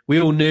 And we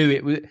all knew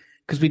it was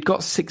because we'd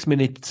got 6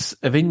 minutes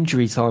of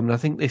injury time. And I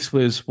think this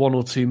was 1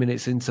 or 2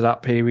 minutes into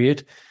that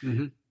period.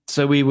 Mm-hmm.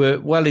 So we were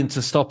well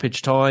into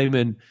stoppage time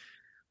and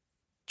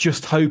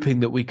just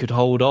hoping that we could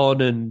hold on.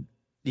 And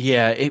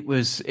yeah, it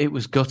was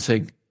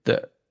gutting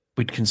that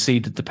we'd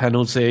conceded the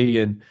penalty.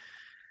 And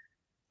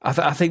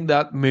I think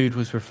that mood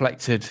was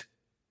reflected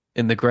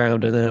in the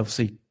ground. And then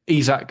obviously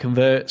Isak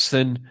converts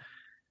and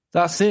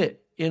that's it.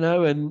 You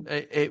know, and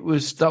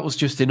that was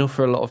just enough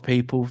for a lot of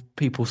people.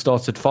 People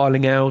started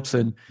filing out,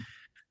 and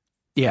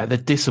yeah, the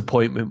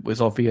disappointment was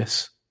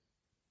obvious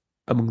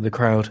among the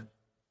crowd.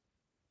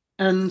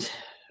 And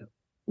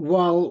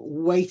while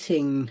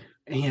waiting,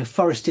 you know,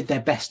 Forest did their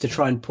best to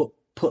try and put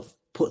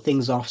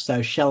things off.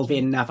 So Shelby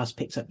and Navas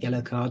picked up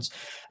yellow cards.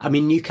 I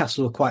mean,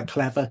 Newcastle were quite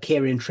clever.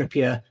 Kieran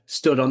Trippier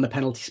stood on the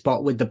penalty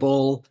spot with the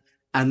ball,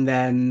 and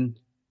then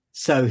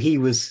so he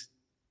was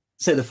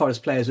So the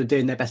Forest players were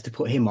doing their best to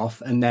put him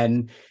off, and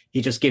then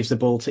he just gives the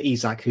ball to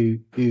Isak,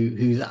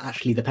 who's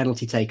actually the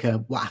penalty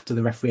taker after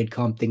the referee had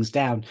calmed things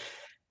down.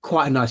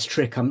 Quite a nice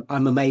trick. I'm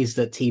amazed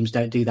that teams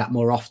don't do that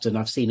more often.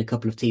 I've seen a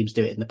couple of teams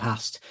do it in the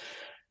past.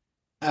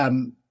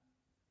 And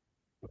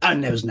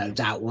there was no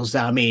doubt, was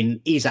there? I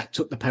mean, Isak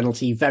took the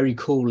penalty very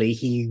coolly.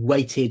 He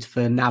waited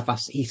for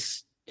Navas.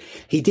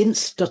 He didn't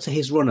stutter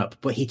his run-up,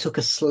 but he took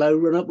a slow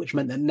run-up, which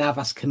meant that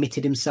Navas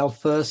committed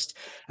himself first,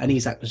 and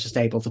Isak was just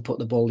able to put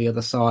the ball the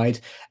other side.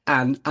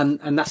 And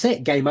that's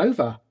it, game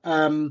over.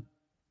 And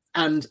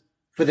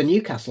for the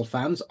Newcastle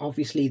fans,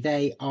 obviously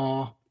they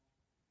are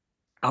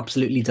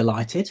absolutely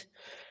delighted.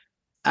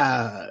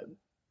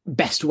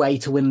 Best way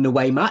to win an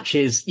away match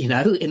is,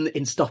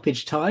 in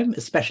stoppage time,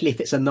 especially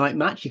if it's a night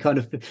match. You kind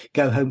of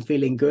go home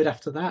feeling good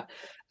after that.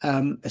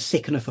 A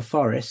sickener for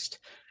Forest.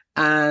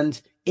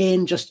 And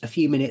in just a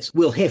few minutes,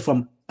 we'll hear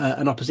from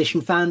an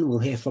opposition fan, we'll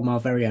hear from our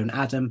very own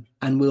Adam,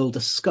 and we'll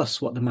discuss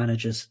what the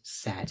managers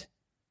said.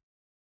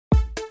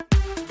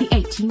 The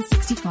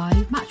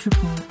 1865 Match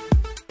Report.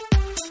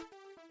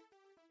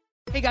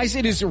 Hey guys,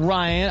 it is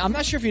Ryan. I'm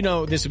not sure if you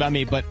know this about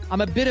me, but I'm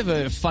a bit of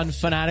a fun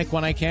fanatic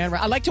when I can.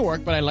 I like to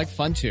work, but I like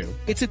fun too.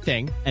 It's a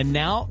thing. And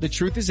now the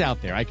truth is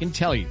out there. I can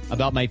tell you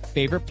about my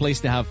favorite place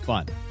to have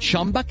fun.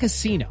 Chumba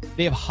Casino.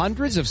 They have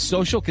hundreds of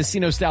social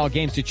casino style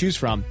games to choose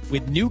from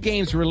with new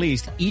games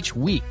released each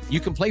week. You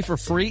can play for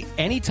free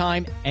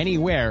anytime,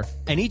 anywhere.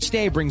 And each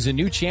day brings a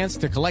new chance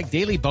to collect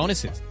daily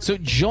bonuses. So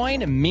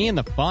join me in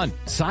the fun.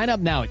 Sign up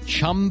now at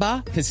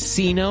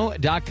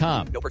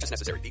ChumbaCasino.com. No purchase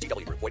necessary.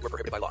 VGW Group. Void where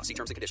prohibited by law. See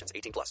terms and conditions.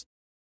 18+.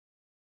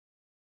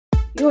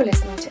 You're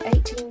listening to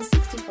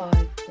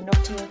 1865, the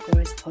Nottingham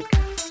Forest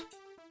podcast.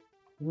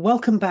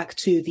 Welcome back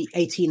to the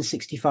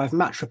 1865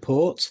 Match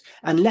Report,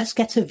 and let's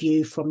get a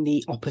view from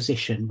the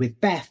opposition with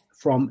Beth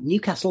from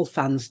Newcastle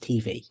Fans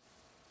TV.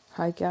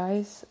 Hi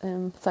guys,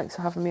 thanks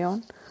for having me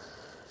on.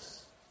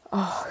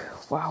 Oh,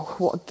 wow,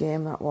 what a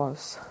game that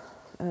was.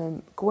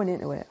 Going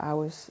into it, I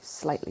was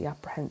slightly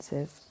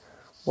apprehensive,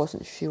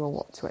 wasn't sure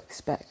what to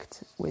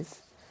expect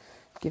with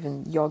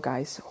given your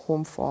guys'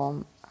 home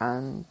form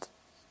and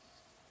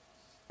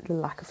the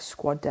lack of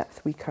squad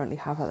depth we currently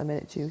have at the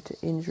minute due to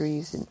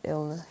injuries and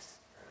illness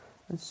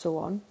and so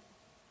on.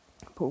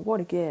 But what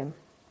a game.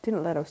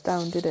 Didn't let us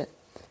down, did it?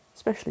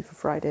 Especially for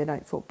Friday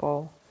night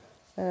football.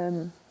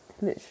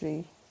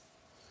 Literally,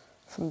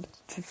 from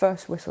the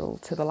first whistle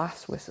to the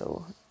last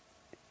whistle,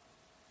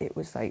 it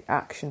was like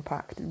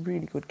action-packed,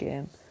 really good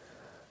game.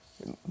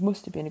 It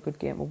must have been a good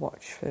game to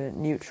watch for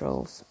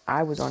neutrals.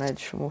 I was on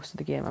edge for most of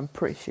the game. I'm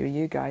pretty sure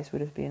you guys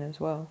would have been as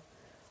well.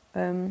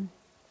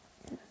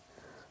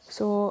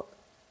 So,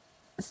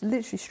 it's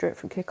literally straight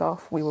from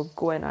kick-off. We were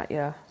going at you.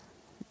 A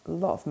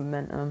lot of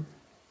momentum.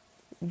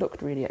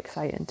 Looked really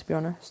exciting, to be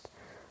honest.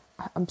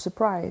 I'm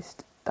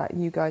surprised that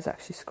you guys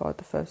actually scored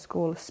the first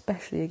goal,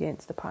 especially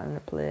against the pattern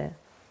of play.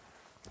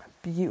 A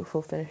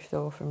beautiful finish,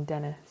 though, from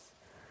Dennis.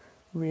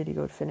 Really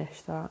good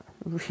finish, that.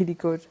 Really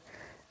good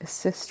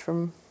assist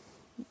from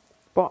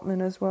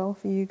Botman as well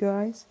for you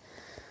guys.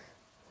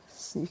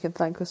 So you can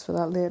thank us for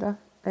that later.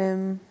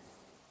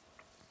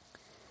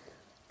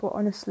 But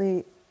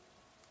honestly,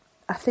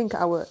 I think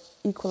our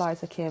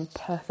equaliser came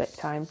perfect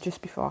time,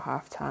 just before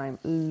half-time.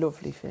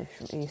 Lovely finish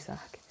from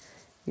Isak.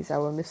 He's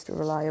our Mr.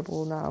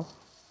 Reliable now.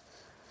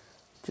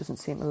 Doesn't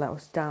seem to let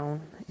us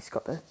down. He's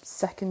got the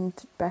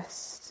second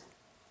best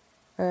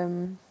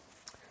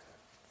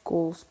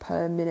goals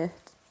per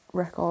minute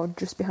record,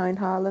 just behind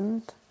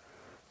Haaland.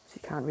 So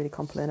you can't really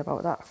complain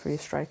about that for your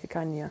striker,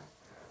 can you?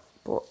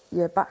 But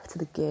yeah, back to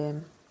the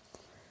game.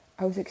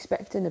 I was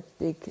expecting a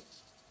big,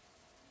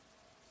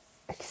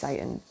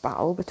 exciting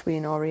battle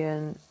between Ori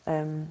and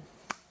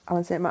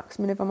Alan St.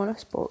 Maximin, if I'm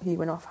honest, but he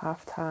went off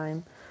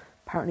half-time.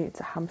 Apparently it's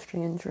a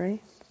hamstring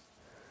injury,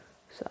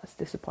 so that's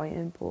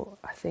disappointing. But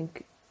I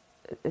think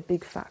a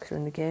big factor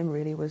in the game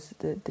really was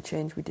the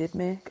change we did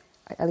make.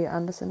 Elliot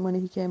Anderson, when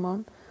he came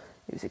on,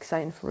 it was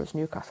exciting for us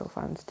Newcastle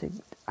fans to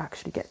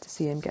actually get to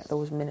see him get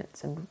those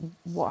minutes, and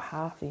what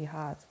half he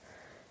had.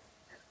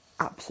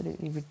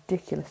 Absolutely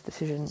ridiculous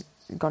decision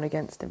gone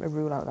against him to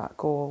rule out that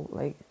goal.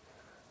 Like,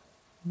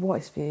 what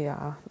is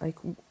VAR? Like,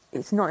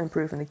 it's not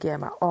improving the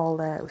game at all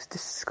there. It was a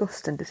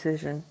disgusting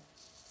decision.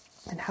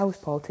 And how's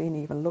Paul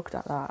Tini even looked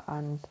at that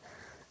and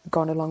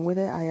gone along with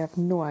it? I have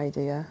no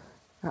idea.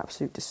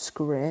 Absolute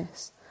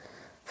disgrace.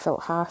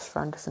 Felt harsh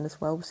for Anderson as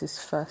well. It was his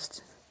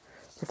first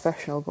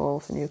professional goal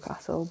for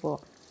Newcastle,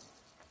 but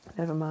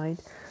never mind.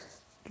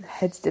 The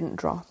heads didn't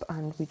drop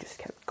and we just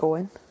kept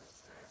going.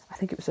 I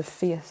think it was a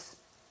fierce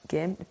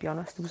game, to be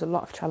honest. There was a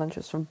lot of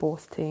challenges from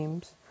both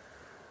teams,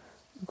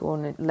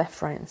 going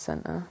left, right and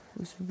centre. It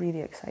was a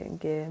really exciting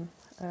game.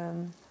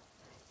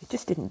 It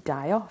just didn't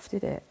die off,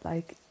 did it?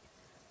 Like,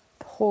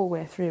 the whole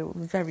way through,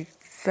 very,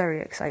 very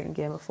exciting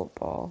game of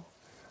football.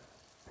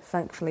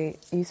 Thankfully,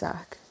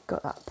 Isak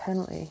got that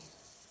penalty.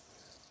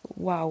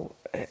 Wow,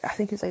 I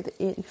think it's like the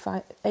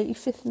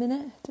 85th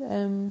minute.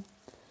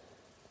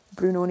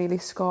 Bruno nearly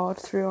scored,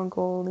 through on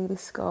goal, nearly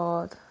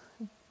scored.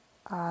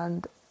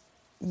 And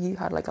you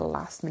had like a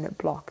last minute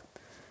block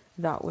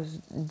that was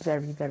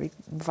very, very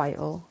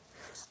vital.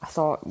 I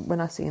thought,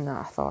 when I seen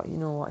that, I thought, you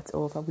know what, it's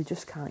over. We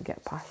just can't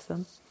get past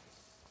them.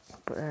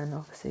 But then,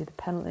 obviously, the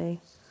penalty,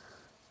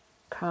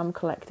 calm,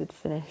 collected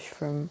finish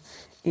from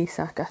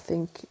Isak. I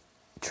think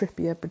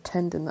Trippier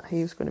pretending that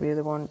he was going to be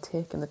the one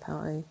taking the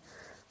penalty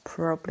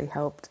probably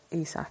helped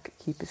Isak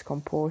keep his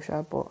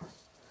composure, but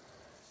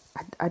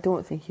I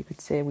don't think you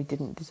could say we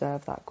didn't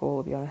deserve that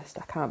goal, to be honest.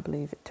 I can't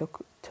believe it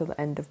took till the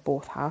end of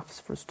both halves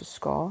for us to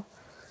score.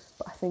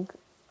 But I think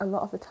a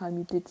lot of the time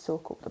you did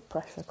soak up the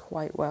pressure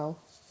quite well.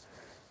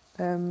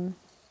 In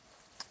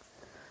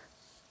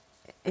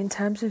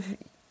terms of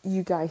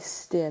you guys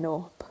staying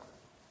up,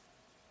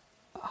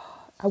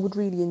 I would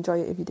really enjoy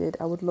it if you did.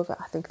 I would love it.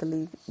 I think the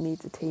league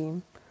needs a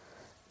team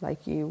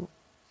like you.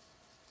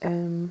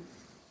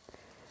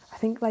 I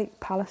think like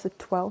Palace are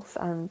 12th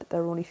and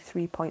they're only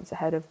 3 points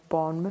ahead of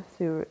Bournemouth,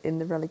 who are in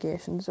the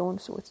relegation zone,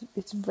 so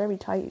it's very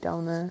tight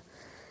down there.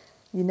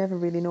 You never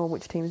really know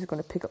which teams are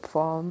going to pick up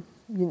form.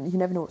 You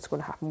never know what's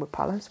going to happen with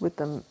Palace, with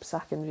them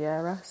sacking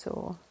Vieira,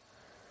 so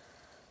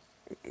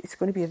it's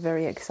going to be a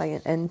very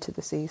exciting end to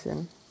the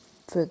season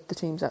for the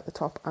teams at the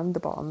top and the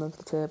bottom of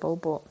the table,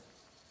 but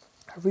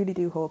I really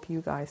do hope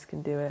you guys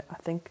can do it. I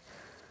think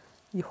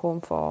your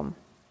home form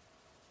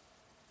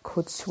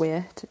could sway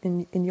it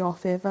in your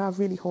favour. I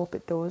really hope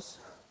it does.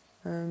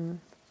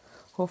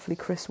 Hopefully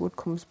Chris Wood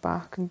comes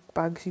back and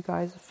bags you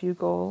guys a few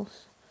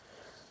goals.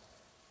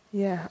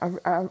 Yeah,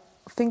 I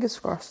fingers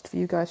crossed for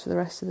you guys for the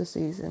rest of the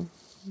season.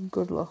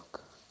 Good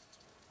luck.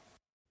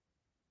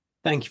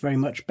 Thank you very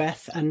much,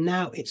 Beth. And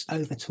now it's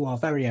over to our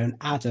very own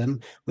Adam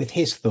with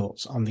his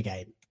thoughts on the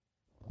game.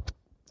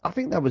 I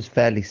think that was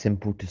fairly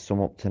simple to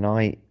sum up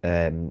tonight.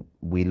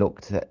 We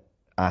looked at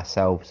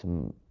ourselves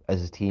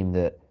as a team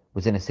that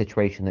was in a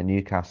situation that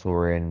Newcastle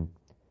were in,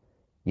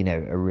 you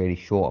know, a really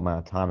short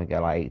amount of time ago,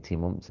 like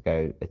 18 months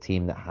ago. A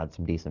team that had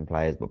some decent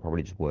players, but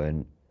probably just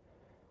weren't,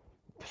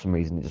 for some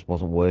reason, it just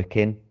wasn't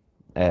working.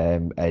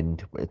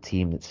 And a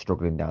team that's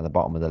struggling down the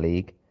bottom of the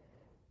league.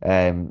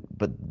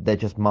 But they're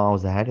just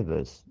miles ahead of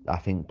us. I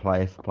think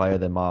player for player,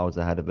 they're miles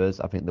ahead of us.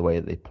 I think the way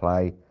that they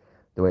play,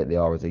 the way that they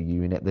are as a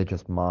unit, they're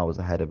just miles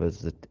ahead of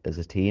us as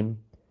a team.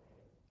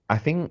 I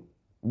think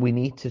we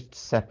need to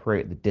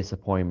separate the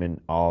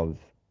disappointment of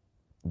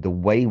the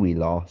way we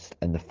lost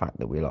and the fact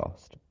that we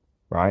lost,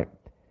 right?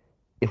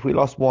 If we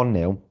lost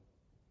 1-0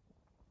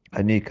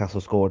 and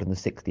Newcastle scored in the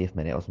 60th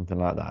minute or something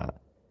like that,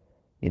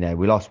 you know,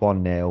 we lost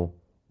 1-0,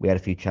 we had a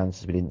few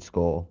chances, we didn't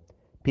score.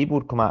 People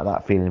would come out of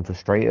that feeling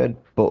frustrated,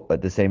 but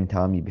at the same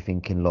time, you'd be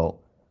thinking,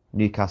 look,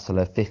 Newcastle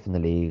are 5th in the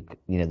league,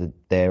 you know,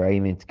 they're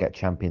aiming to get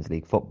Champions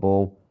League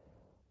football.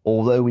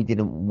 Although we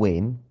didn't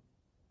win,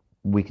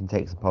 we can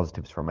take some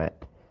positives from it.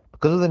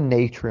 Because of the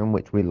nature in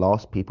which we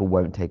lost, people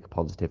won't take a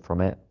positive from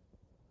it.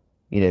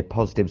 You know,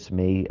 positives for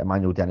me,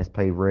 Emmanuel Dennis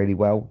played really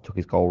well, took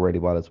his goal really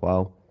well as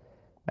well.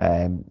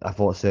 I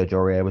thought Sergio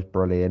Aurier was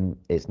brilliant.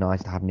 It's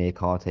nice to have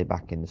Niakate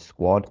back in the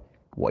squad.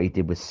 What he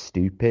did was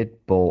stupid,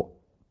 but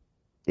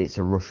it's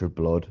a rush of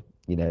blood.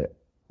 You know,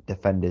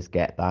 defenders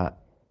get that.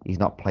 He's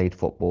not played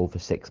football for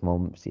 6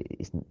 months.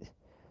 He's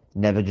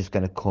never just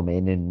going to come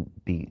in and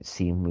be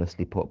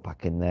seamlessly put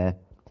back in there.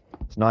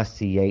 It's nice to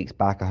see Yates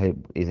back. I hope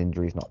his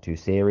injury is not too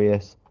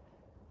serious.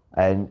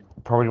 And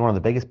probably one of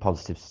the biggest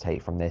positives to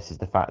take from this is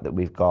the fact that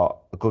we've got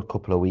a good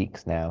couple of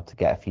weeks now to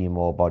get a few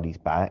more bodies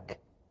back,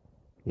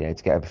 you know,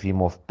 to get a few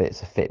more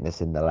bits of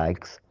fitness in the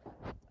legs.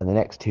 And the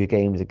next 2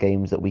 games are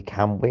games that we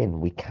can win.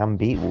 We can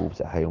beat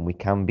Wolves at home. We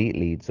can beat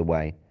Leeds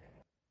away.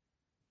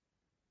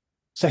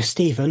 So,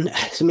 Stephen,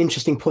 some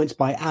interesting points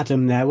by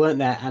Adam there, weren't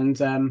there? And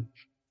I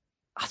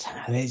don't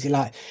know, it's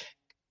like,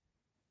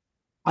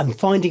 I'm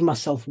finding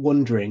myself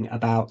wondering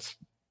about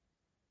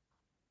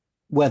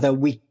whether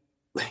we,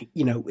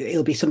 you know,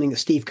 it'll be something that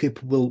Steve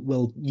Cooper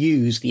will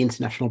use the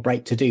international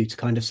break to do, to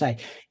kind of say,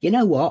 you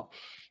know what,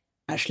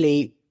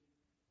 actually,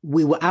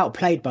 we were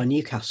outplayed by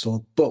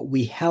Newcastle, but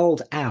we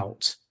held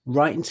out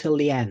right until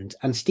the end.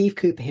 And Steve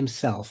Cooper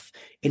himself,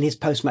 in his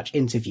post-match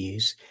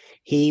interviews,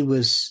 he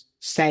was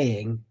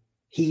saying,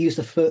 he used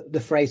the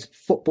phrase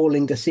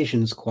footballing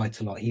decisions quite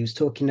a lot. He was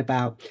talking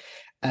about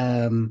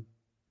the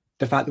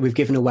fact that we've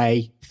given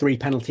away 3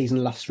 penalties in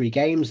the last 3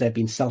 games. They've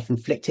been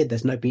self-inflicted.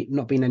 There's not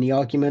been any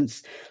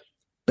arguments.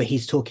 But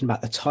he's talking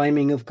about the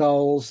timing of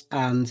goals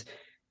and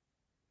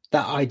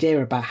that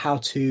idea about how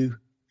to,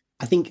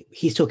 I think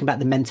he's talking about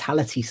the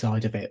mentality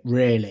side of it,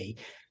 really.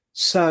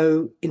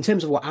 So in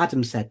terms of what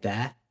Adam said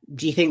there,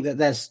 do you think that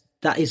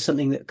that is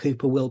something that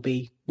Cooper will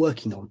be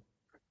working on?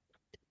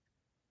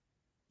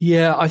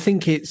 Yeah, I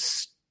think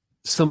it's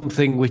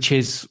something which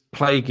is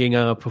plaguing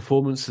our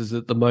performances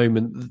at the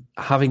moment,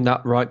 having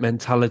that right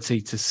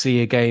mentality to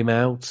see a game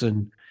out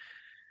and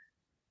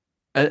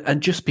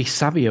just be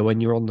savvier when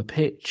you're on the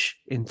pitch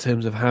in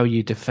terms of how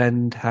you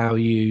defend, how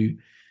you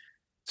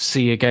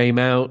see a game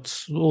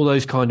out, all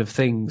those kind of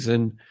things.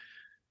 And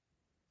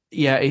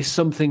yeah, it's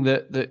something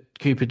that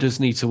Cooper does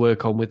need to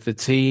work on with the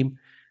team.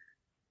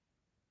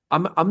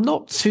 I'm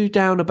not too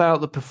down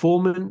about the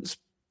performance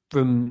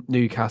from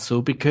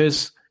Newcastle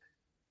because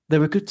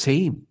they're a good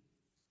team.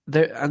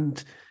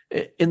 And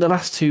in the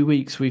last 2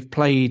 weeks, we've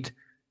played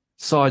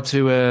sides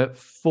who are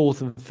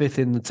 4th and 5th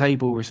in the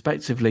table,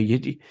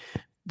 respectively.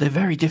 They're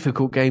very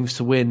difficult games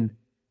to win,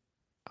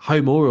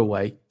 home or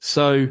away.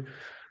 So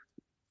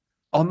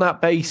on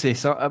that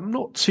basis, I'm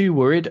not too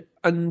worried.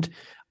 And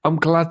I'm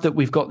glad that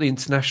we've got the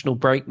international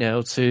break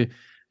now to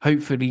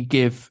hopefully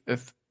give a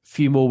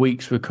few more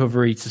weeks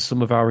recovery to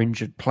some of our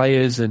injured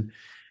players and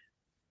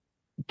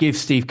give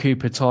Steve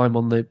Cooper time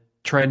on the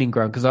training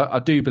ground. Because I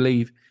do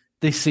believe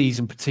this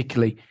season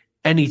particularly,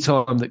 any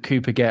time that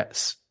Cooper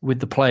gets with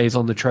the players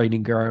on the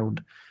training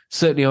ground,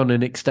 certainly on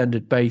an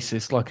extended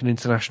basis, like an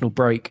international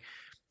break,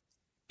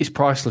 is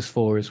priceless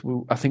for us.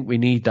 I think we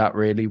need that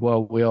really.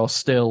 Well, we are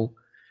still,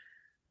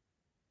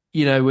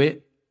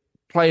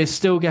 players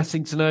still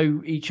getting to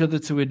know each other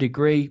to a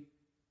degree,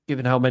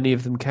 given how many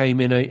of them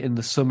came in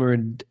the summer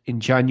and in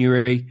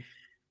January.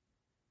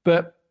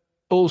 But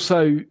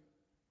also,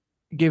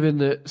 given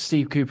that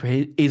Steve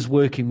Cooper is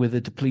working with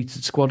a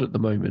depleted squad at the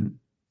moment.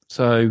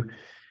 So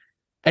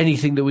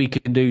anything that we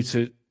can do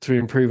to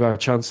improve our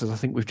chances, I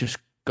think we've just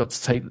got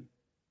to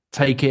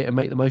take it and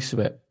make the most of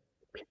it.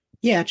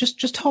 Yeah,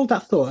 just hold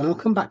that thought, and I'll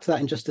come back to that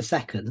in just a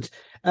second.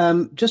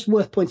 Just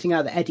worth pointing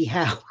out that Eddie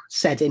Howe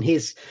said in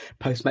his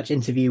post-match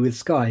interview with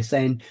Sky,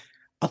 saying,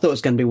 I thought it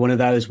was going to be one of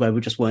those where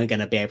we just weren't going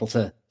to be able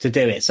to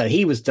do it. So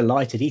he was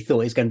delighted. He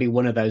thought it was going to be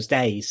one of those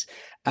days.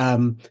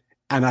 And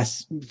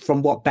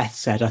from what Beth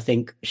said, I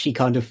think she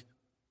kind of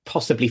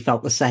possibly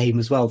felt the same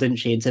as well, didn't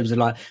she? In terms of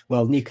like,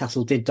 well,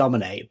 Newcastle did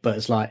dominate, but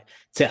it's like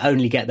to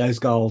only get those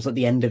goals at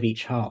the end of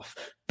each half.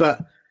 But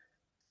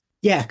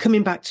yeah,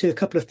 coming back to a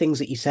couple of things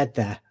that you said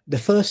there. The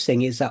first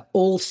thing is that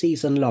all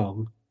season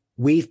long,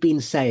 we've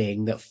been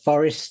saying that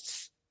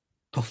Forest's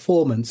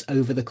performance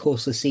over the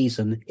course of the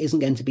season isn't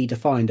going to be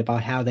defined by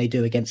how they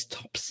do against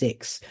top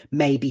 6,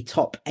 maybe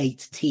top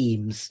 8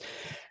 teams.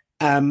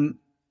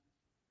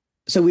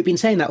 So we've been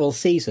saying that all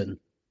season.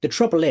 The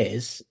trouble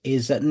is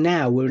that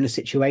now we're in a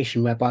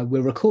situation whereby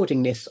we're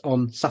recording this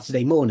on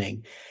Saturday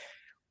morning.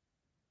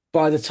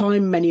 By the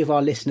time many of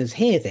our listeners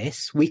hear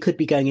this, we could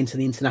be going into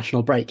the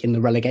international break in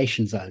the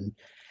relegation zone.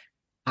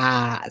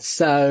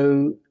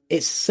 So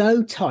it's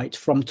so tight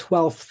from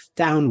 12th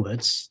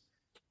downwards.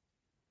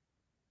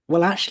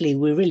 Well, actually,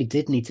 we really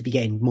did need to be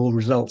getting more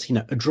results.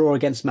 A draw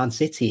against Man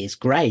City is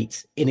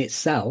great in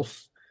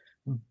itself,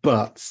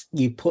 but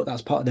you put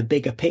that's part of the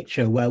bigger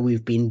picture where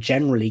we've been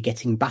generally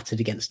getting battered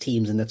against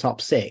teams in the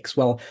top 6.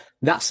 Well,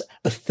 that's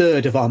a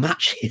third of our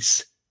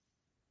matches.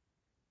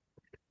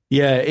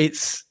 Yeah,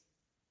 it's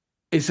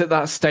at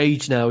that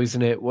stage now,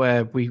 isn't it,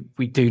 where we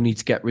do need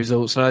to get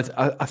results. And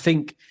I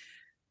think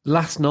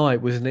last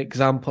night was an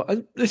example.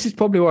 And this is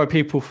probably why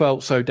people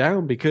felt so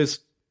down, because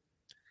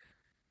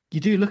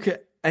you do look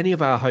at any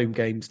of our home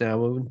games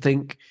now and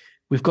think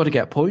we've got to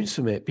get points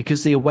from it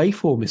because the away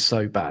form is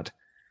so bad.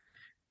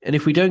 And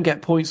if we don't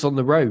get points on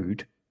the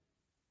road,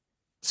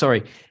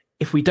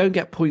 if we don't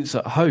get points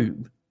at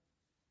home,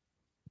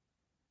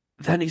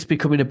 then it's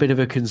becoming a bit of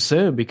a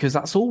concern because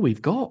that's all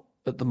we've got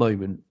at the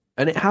moment.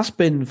 And it has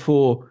been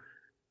for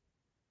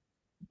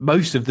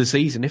most of the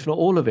season, if not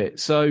all of it.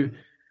 So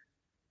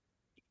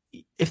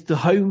if the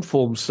home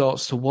form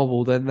starts to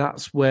wobble, then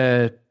that's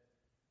where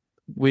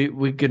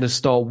we're going to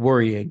start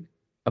worrying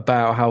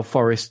about how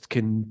Forest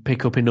can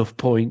pick up enough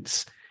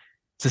points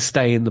to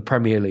stay in the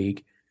Premier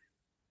League.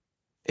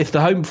 If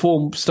the home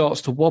form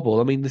starts to wobble,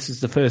 I mean, this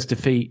is the first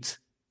defeat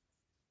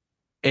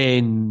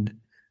in,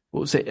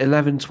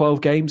 11,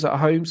 12 games at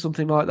home,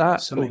 something like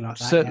that. Something like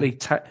that, certainly,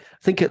 yeah.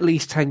 I think at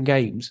least 10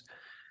 games.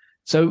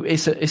 So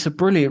it's a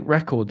brilliant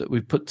record that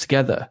we've put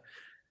together.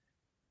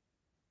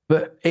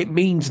 But it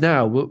means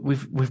now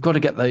we've got to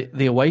get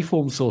the away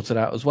form sorted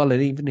out as well.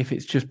 And even if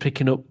it's just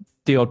picking up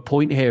the odd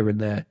point here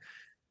and there,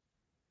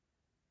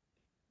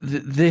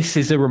 this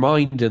is a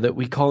reminder that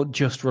we can't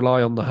just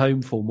rely on the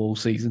home form all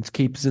season to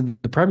keep us in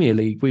the Premier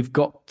League. We've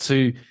got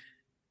to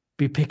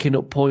be picking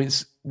up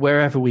points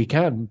wherever we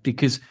can,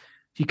 because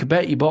you can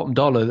bet your bottom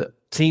dollar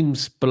that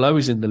teams below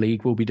us in the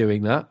league will be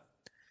doing that.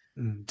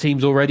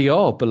 Teams already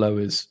are below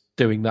us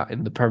doing that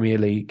in the Premier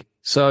League.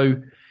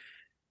 So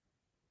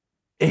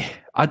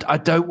I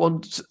don't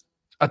want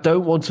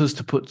us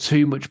to put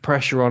too much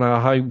pressure on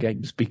our home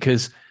games,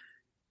 because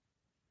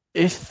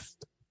if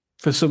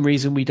for some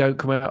reason we don't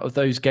come out of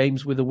those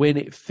games with a win,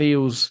 it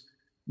feels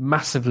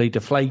massively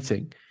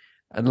deflating.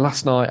 And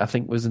last night, I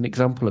think, was an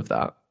example of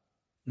that.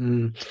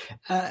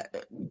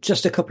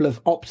 Just a couple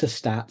of Opta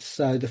stats.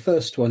 So the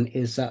first one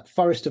is that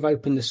Forest have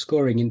opened the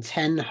scoring in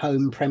 10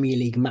 home Premier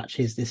League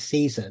matches this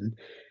season.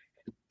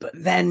 But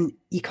then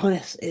you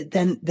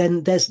then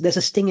there's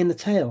a sting in the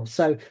tail.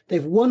 So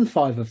they've won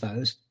 5 of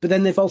those, but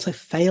then they've also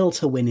failed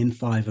to win in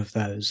 5 of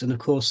those. And of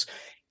course,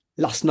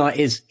 last night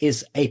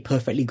is a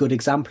perfectly good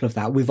example of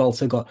that. We've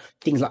also got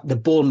things like the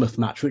Bournemouth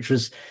match, which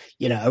was,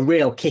 a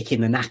real kick in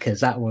the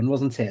knackers, that one,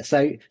 wasn't it?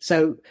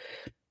 So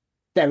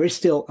there is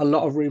still a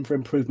lot of room for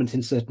improvement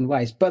in certain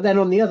ways. But then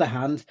on the other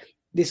hand,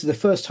 this is the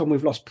first time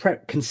we've lost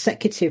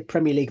consecutive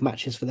Premier League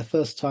matches for the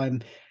first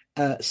time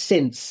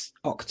since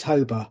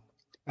October.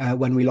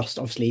 when we lost.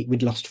 Obviously,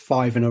 we'd lost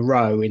 5 in a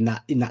row in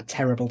that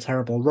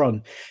terrible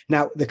run.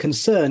 Now, the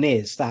concern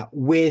is that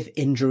with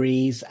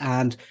injuries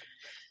and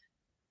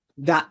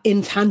that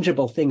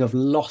intangible thing of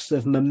loss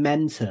of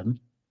momentum,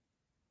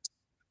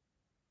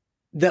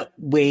 that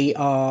we're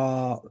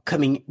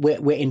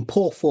in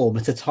poor form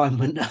at a time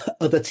when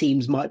other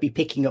teams might be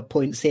picking up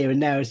points here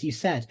and there, as you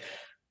said.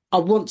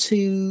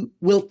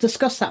 We'll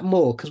discuss that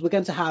more because we're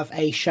going to have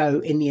a show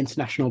in the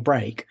international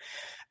break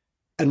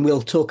and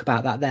we'll talk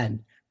about that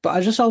then. But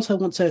I just also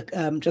want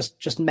to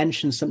just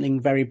mention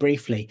something very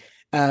briefly.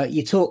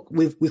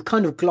 We've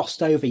kind of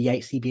glossed over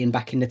Yatesy being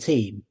back in the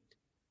team,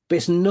 but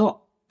it's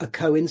not a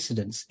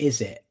coincidence,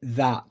 is it,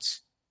 that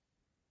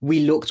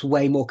we looked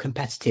way more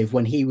competitive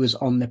when he was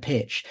on the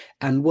pitch.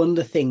 And one of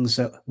the things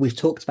that we've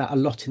talked about a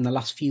lot in the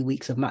last few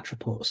weeks of match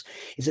reports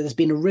is that there's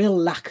been a real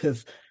lack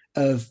of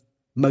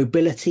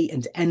mobility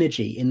and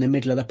energy in the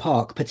middle of the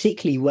park,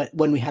 particularly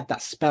when we had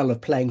that spell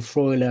of playing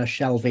Freuler,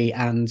 Shelvey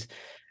and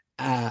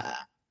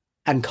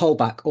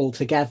Colback all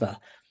together.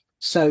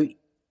 So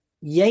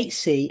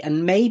Yatesy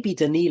and maybe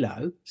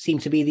Danilo seem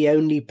to be the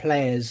only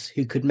players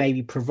who could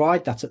maybe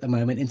provide that at the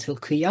moment until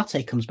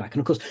Kouyaté comes back.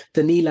 And of course,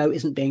 Danilo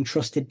isn't being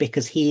trusted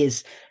because he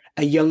is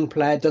a young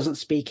player, doesn't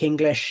speak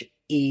English.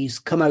 He's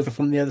come over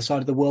from the other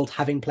side of the world,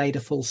 having played a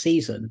full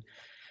season.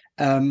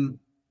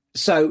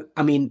 So,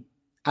 I mean,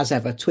 as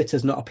ever,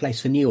 Twitter's not a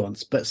place for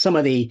nuance, but some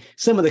of the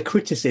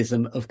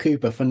criticism of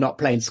Cooper for not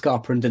playing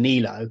Scarpa and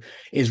Danilo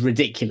is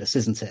ridiculous,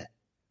 isn't it?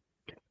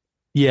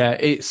 Yeah,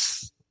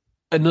 it's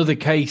another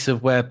case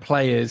of where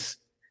players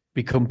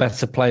become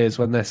better players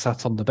when they're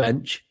sat on the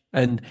bench.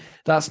 And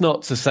that's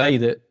not to say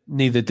that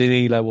neither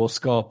Danilo or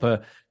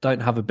Scarpa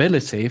don't have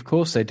ability. Of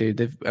course they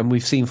do. And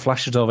we've seen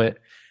flashes of it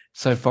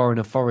so far in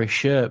a Forest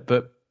shirt.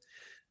 But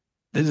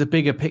there's a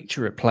bigger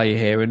picture at play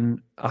here.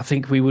 And I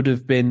think we would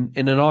have been,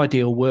 in an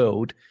ideal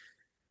world,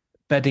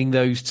 bedding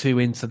those two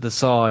into the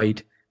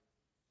side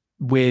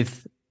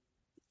with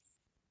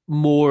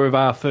more of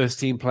our first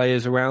team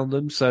players around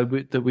them so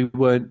that we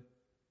weren't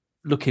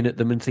looking at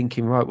them and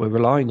thinking, right, we're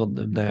relying on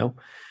them now.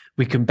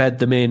 We can bed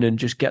them in and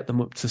just get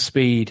them up to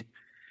speed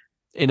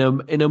in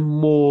a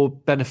more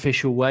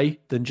beneficial way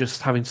than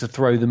just having to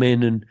throw them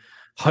in and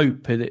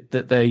hope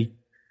that they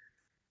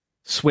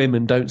swim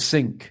and don't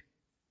sink,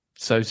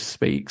 so to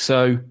speak.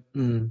 So,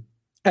 and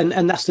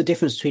that's the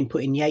difference between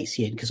putting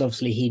Yatesy in, because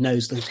obviously he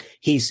knows that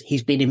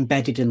he's been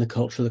embedded in the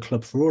culture of the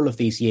club for all of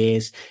these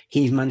years.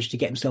 He's managed to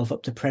get himself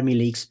up to Premier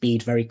League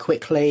speed very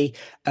quickly.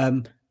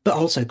 But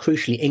also,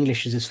 crucially,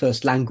 English is his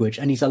first language,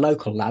 and he's a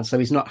local lad, so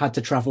he's not had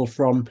to travel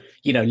from,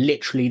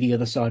 literally the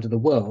other side of the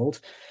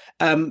world.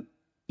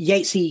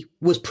 Yatesy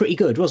was pretty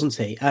good, wasn't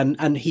he?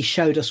 And he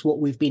showed us what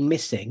we've been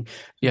missing.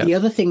 Yeah. The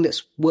other thing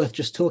that's worth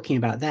just talking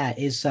about there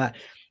is that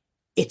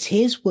it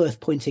is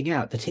worth pointing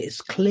out that it's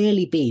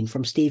clearly been,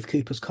 from Steve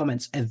Cooper's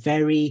comments, a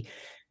very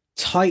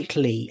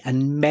tightly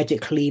and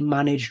medically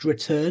managed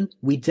return.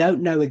 We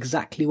don't know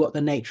exactly what the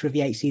nature of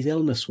Yatesy's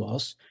illness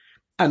was,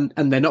 and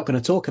they're not going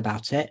to talk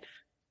about it.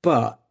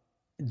 But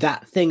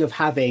that thing of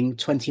having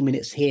 20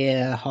 minutes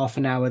here, half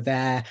an hour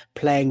there,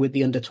 playing with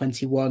the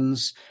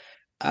under-21s.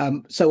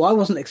 So I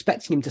wasn't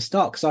expecting him to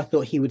start because I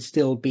thought he would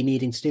still be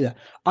needing to do that.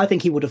 I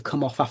think he would have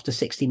come off after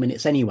 60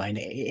 minutes anyway. And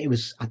it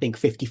was, I think,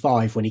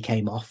 55 when he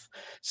came off.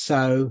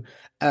 So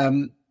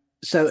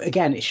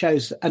again, it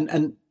shows,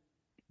 and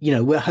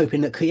we're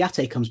hoping that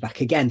Kouyaté comes back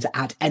again to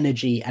add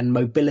energy and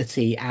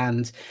mobility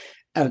and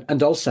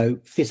also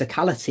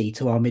physicality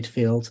to our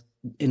midfield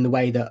in the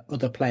way that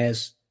other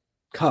players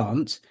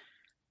can't.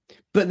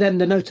 But then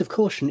the note of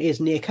caution is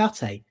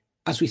Niakate.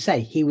 As we say,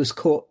 he was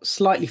caught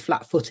slightly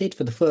flat-footed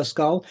for the first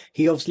goal.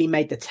 He obviously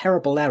made the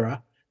terrible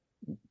error,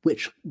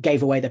 which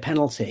gave away the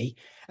penalty.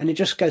 And it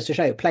just goes to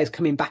show players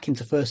coming back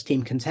into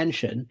first-team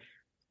contention,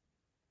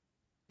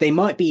 they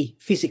might be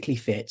physically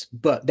fit,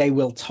 but they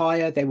will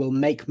tire, they will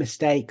make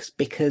mistakes,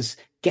 because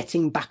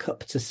getting back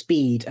up to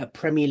speed at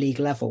Premier League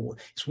level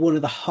is one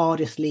of the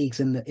hardest leagues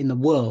in the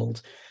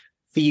world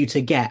for you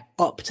to get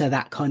up to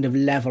that kind of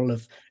level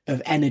of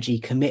energy,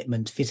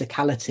 commitment,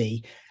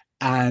 physicality,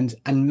 and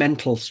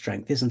mental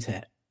strength, isn't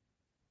it?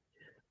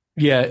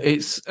 Yeah,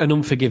 it's an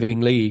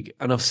unforgiving league.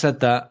 And I've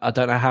said that I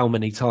don't know how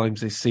many times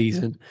this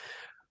season.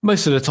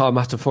 Most of the time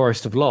after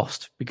Forest have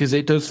lost, because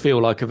it does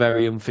feel like a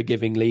very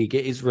unforgiving league.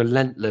 It is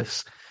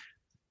relentless.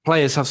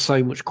 Players have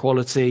so much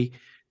quality.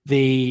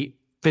 The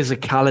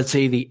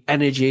physicality, the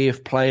energy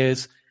of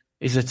players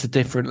is at a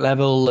different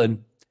level.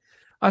 And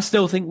I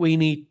still think we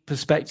need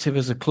perspective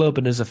as a club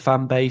and as a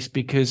fan base,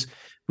 because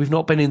we've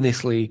not been in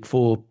this league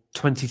for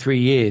 23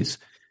 years.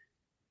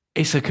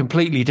 It's a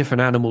completely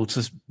different animal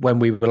to when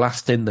we were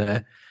last in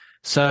there.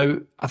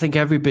 So I think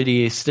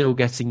everybody is still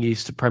getting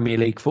used to Premier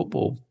League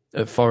football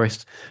at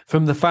Forest,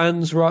 from the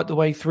fans right the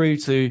way through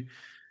to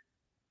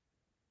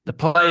the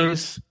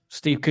players,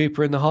 Steve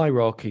Cooper in the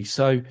hierarchy.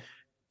 So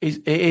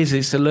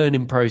it's a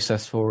learning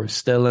process for us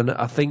still. And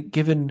I think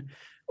given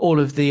all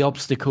of the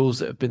obstacles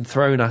that have been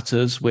thrown at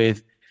us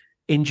with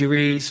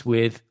injuries,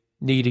 with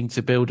needing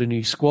to build a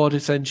new squad,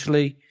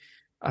 essentially,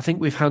 I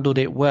think we've handled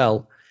it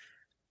well.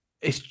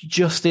 it's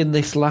just in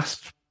this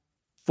last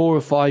 4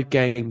 or 5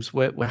 games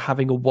where we're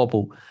having a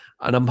wobble,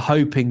 and I'm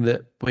hoping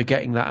that we're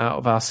getting that out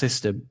of our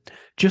system.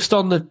 Just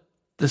on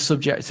the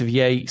subject of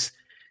Yates,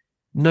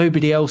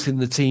 nobody else in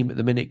the team at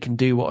the minute can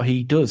do what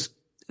he does.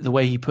 The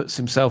way he puts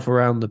himself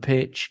around the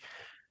pitch,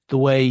 the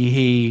way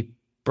he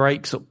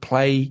breaks up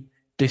play,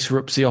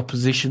 disrupts the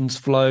opposition's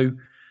flow,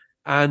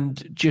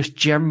 and just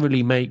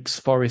generally makes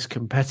Forest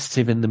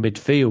competitive in the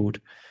midfield.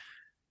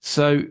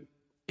 So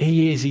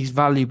he's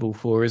valuable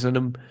for us,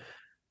 and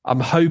I'm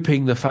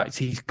hoping the fact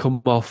he's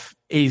come off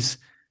is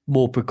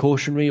more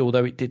precautionary,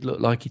 although it did look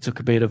like he took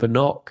a bit of a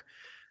knock,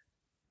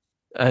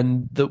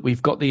 and that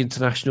we've got the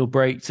international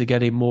break to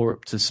get him more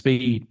up to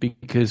speed,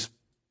 because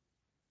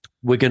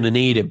we're going to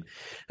need him.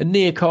 And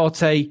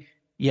Niakate,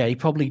 yeah, he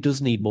probably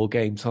does need more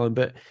game time,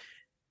 but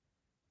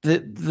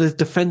the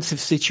defensive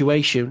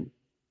situation,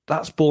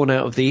 that's born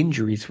out of the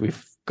injuries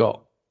we've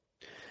got.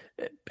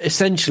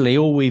 Essentially,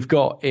 all we've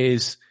got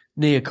is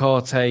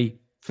Niakate,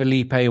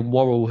 Felipe and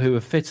Worrell, who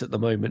are fit at the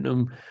moment.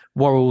 And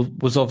Worrell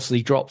was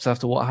obviously dropped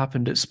after what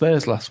happened at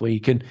Spurs last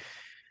week, and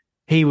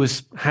he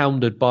was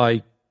hounded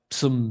by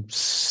some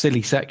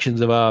silly sections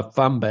of our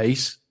fan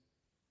base,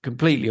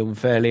 completely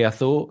unfairly, I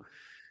thought.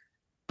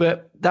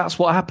 But that's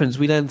what happens.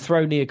 We then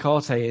throw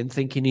Niakate in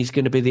thinking he's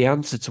going to be the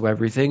answer to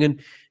everything,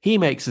 and he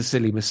makes a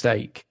silly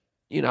mistake.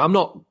 You know, I'm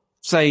not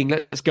saying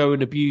let's go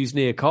and abuse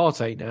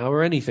Niakate now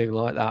or anything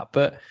like that,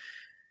 but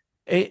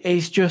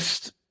it's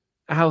just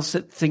how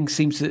things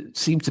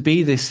seem to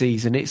be this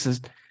season. It's a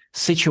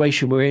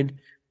situation we're in.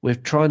 We're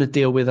trying to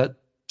deal with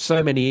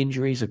so many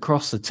injuries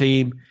across the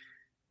team.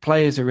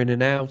 Players are in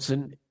and out,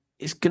 and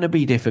it's going to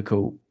be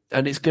difficult,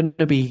 and it's going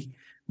to be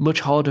much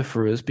harder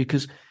for us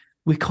because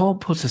we can't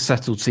put a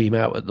settled team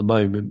out at the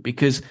moment,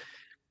 because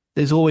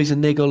there's always a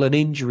niggle and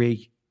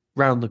injury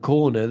round the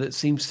corner that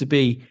seems to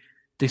be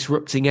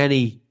disrupting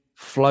any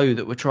flow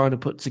that we're trying to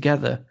put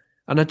together.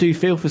 And I do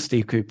feel for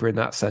Steve Cooper in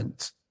that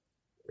sense.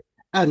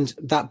 And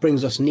that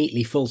brings us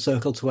neatly full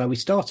circle to where we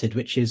started,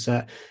 which is,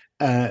 for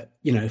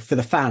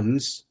the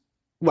fans,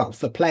 well,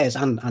 for players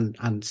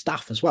and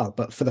staff as well,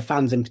 but for the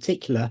fans in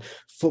particular,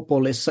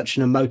 football is such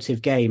an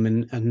emotive game.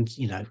 And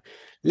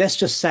let's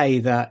just say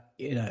that,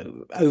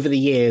 over the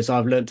years,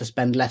 I've learned to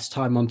spend less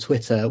time on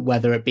Twitter,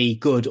 whether it be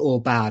good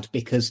or bad,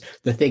 because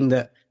the thing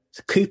that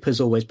Cooper's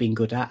always been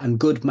good at, and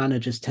good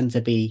managers tend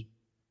to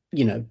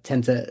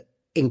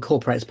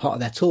incorporate as part of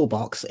their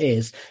toolbox,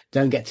 is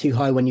don't get too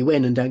high when you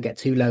win and don't get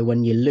too low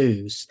when you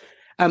lose.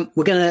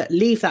 We're going to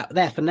leave that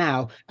there for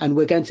now, and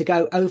we're going to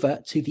go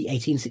over to the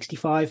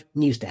 1865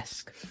 news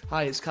desk.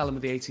 Hi, it's Callum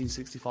with the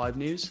 1865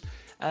 news.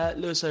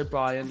 Lewis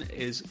O'Brien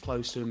is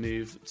close to a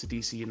move to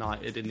DC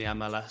United in the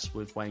MLS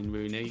with Wayne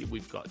Rooney.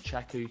 We've got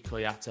Cheku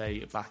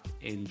Koyate back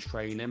in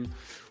training.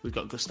 We've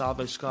got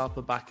Gustavo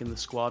Scarpa back in the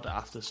squad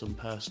after some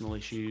personal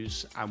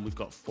issues, and we've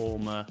got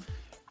former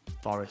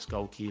Forest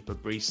goalkeeper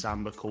Brice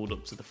Samba called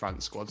up to the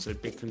France squad, so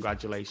big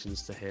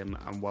congratulations to him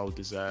and well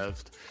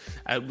deserved.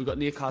 We've got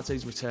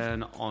Niakate's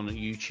return on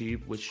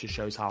YouTube, which just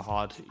shows how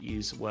hard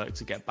he's worked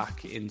to get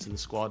back into the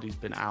squad. He's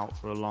been out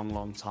for a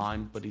long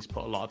time, but he's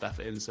put a lot of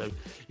effort in, so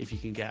if you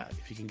can get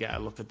a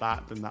look at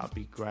that, then that would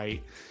be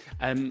great.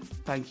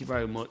 Thank you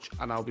very much,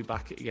 and I'll be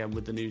back again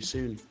with the news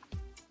soon.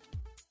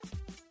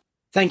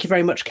 Thank you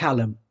very much,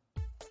 Callum.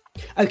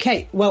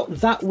 Okay, well,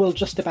 that will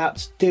just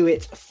about do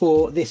it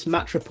for this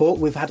match report.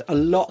 We've had a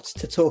lot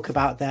to talk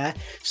about there.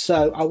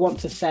 So I want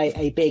to say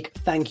a big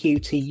thank you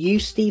to you,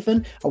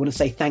 Stephen. I want to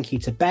say thank you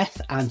to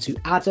Beth and to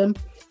Adam.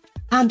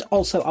 And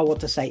also I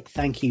want to say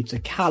thank you to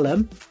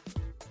Callum.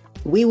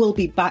 We will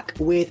be back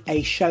with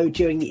a show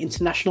during the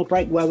international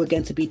break where we're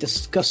going to be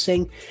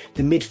discussing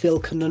the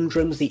midfield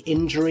conundrums, the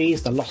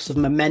injuries, the loss of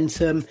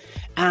momentum,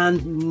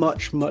 and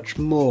much, much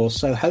more.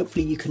 So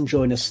hopefully you can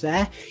join us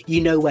there. You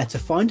know where to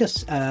find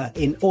us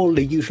in all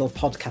the usual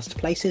podcast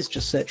places.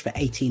 Just search for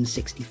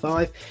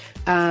 1865.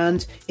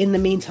 And in the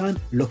meantime,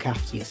 look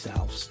after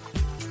yourselves.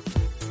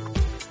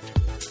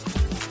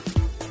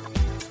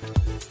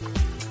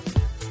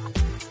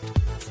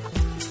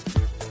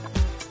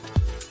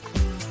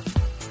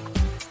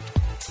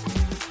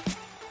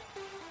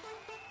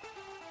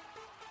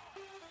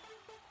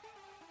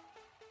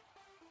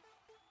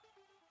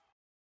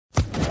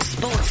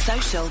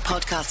 Social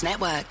Podcast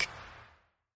Network.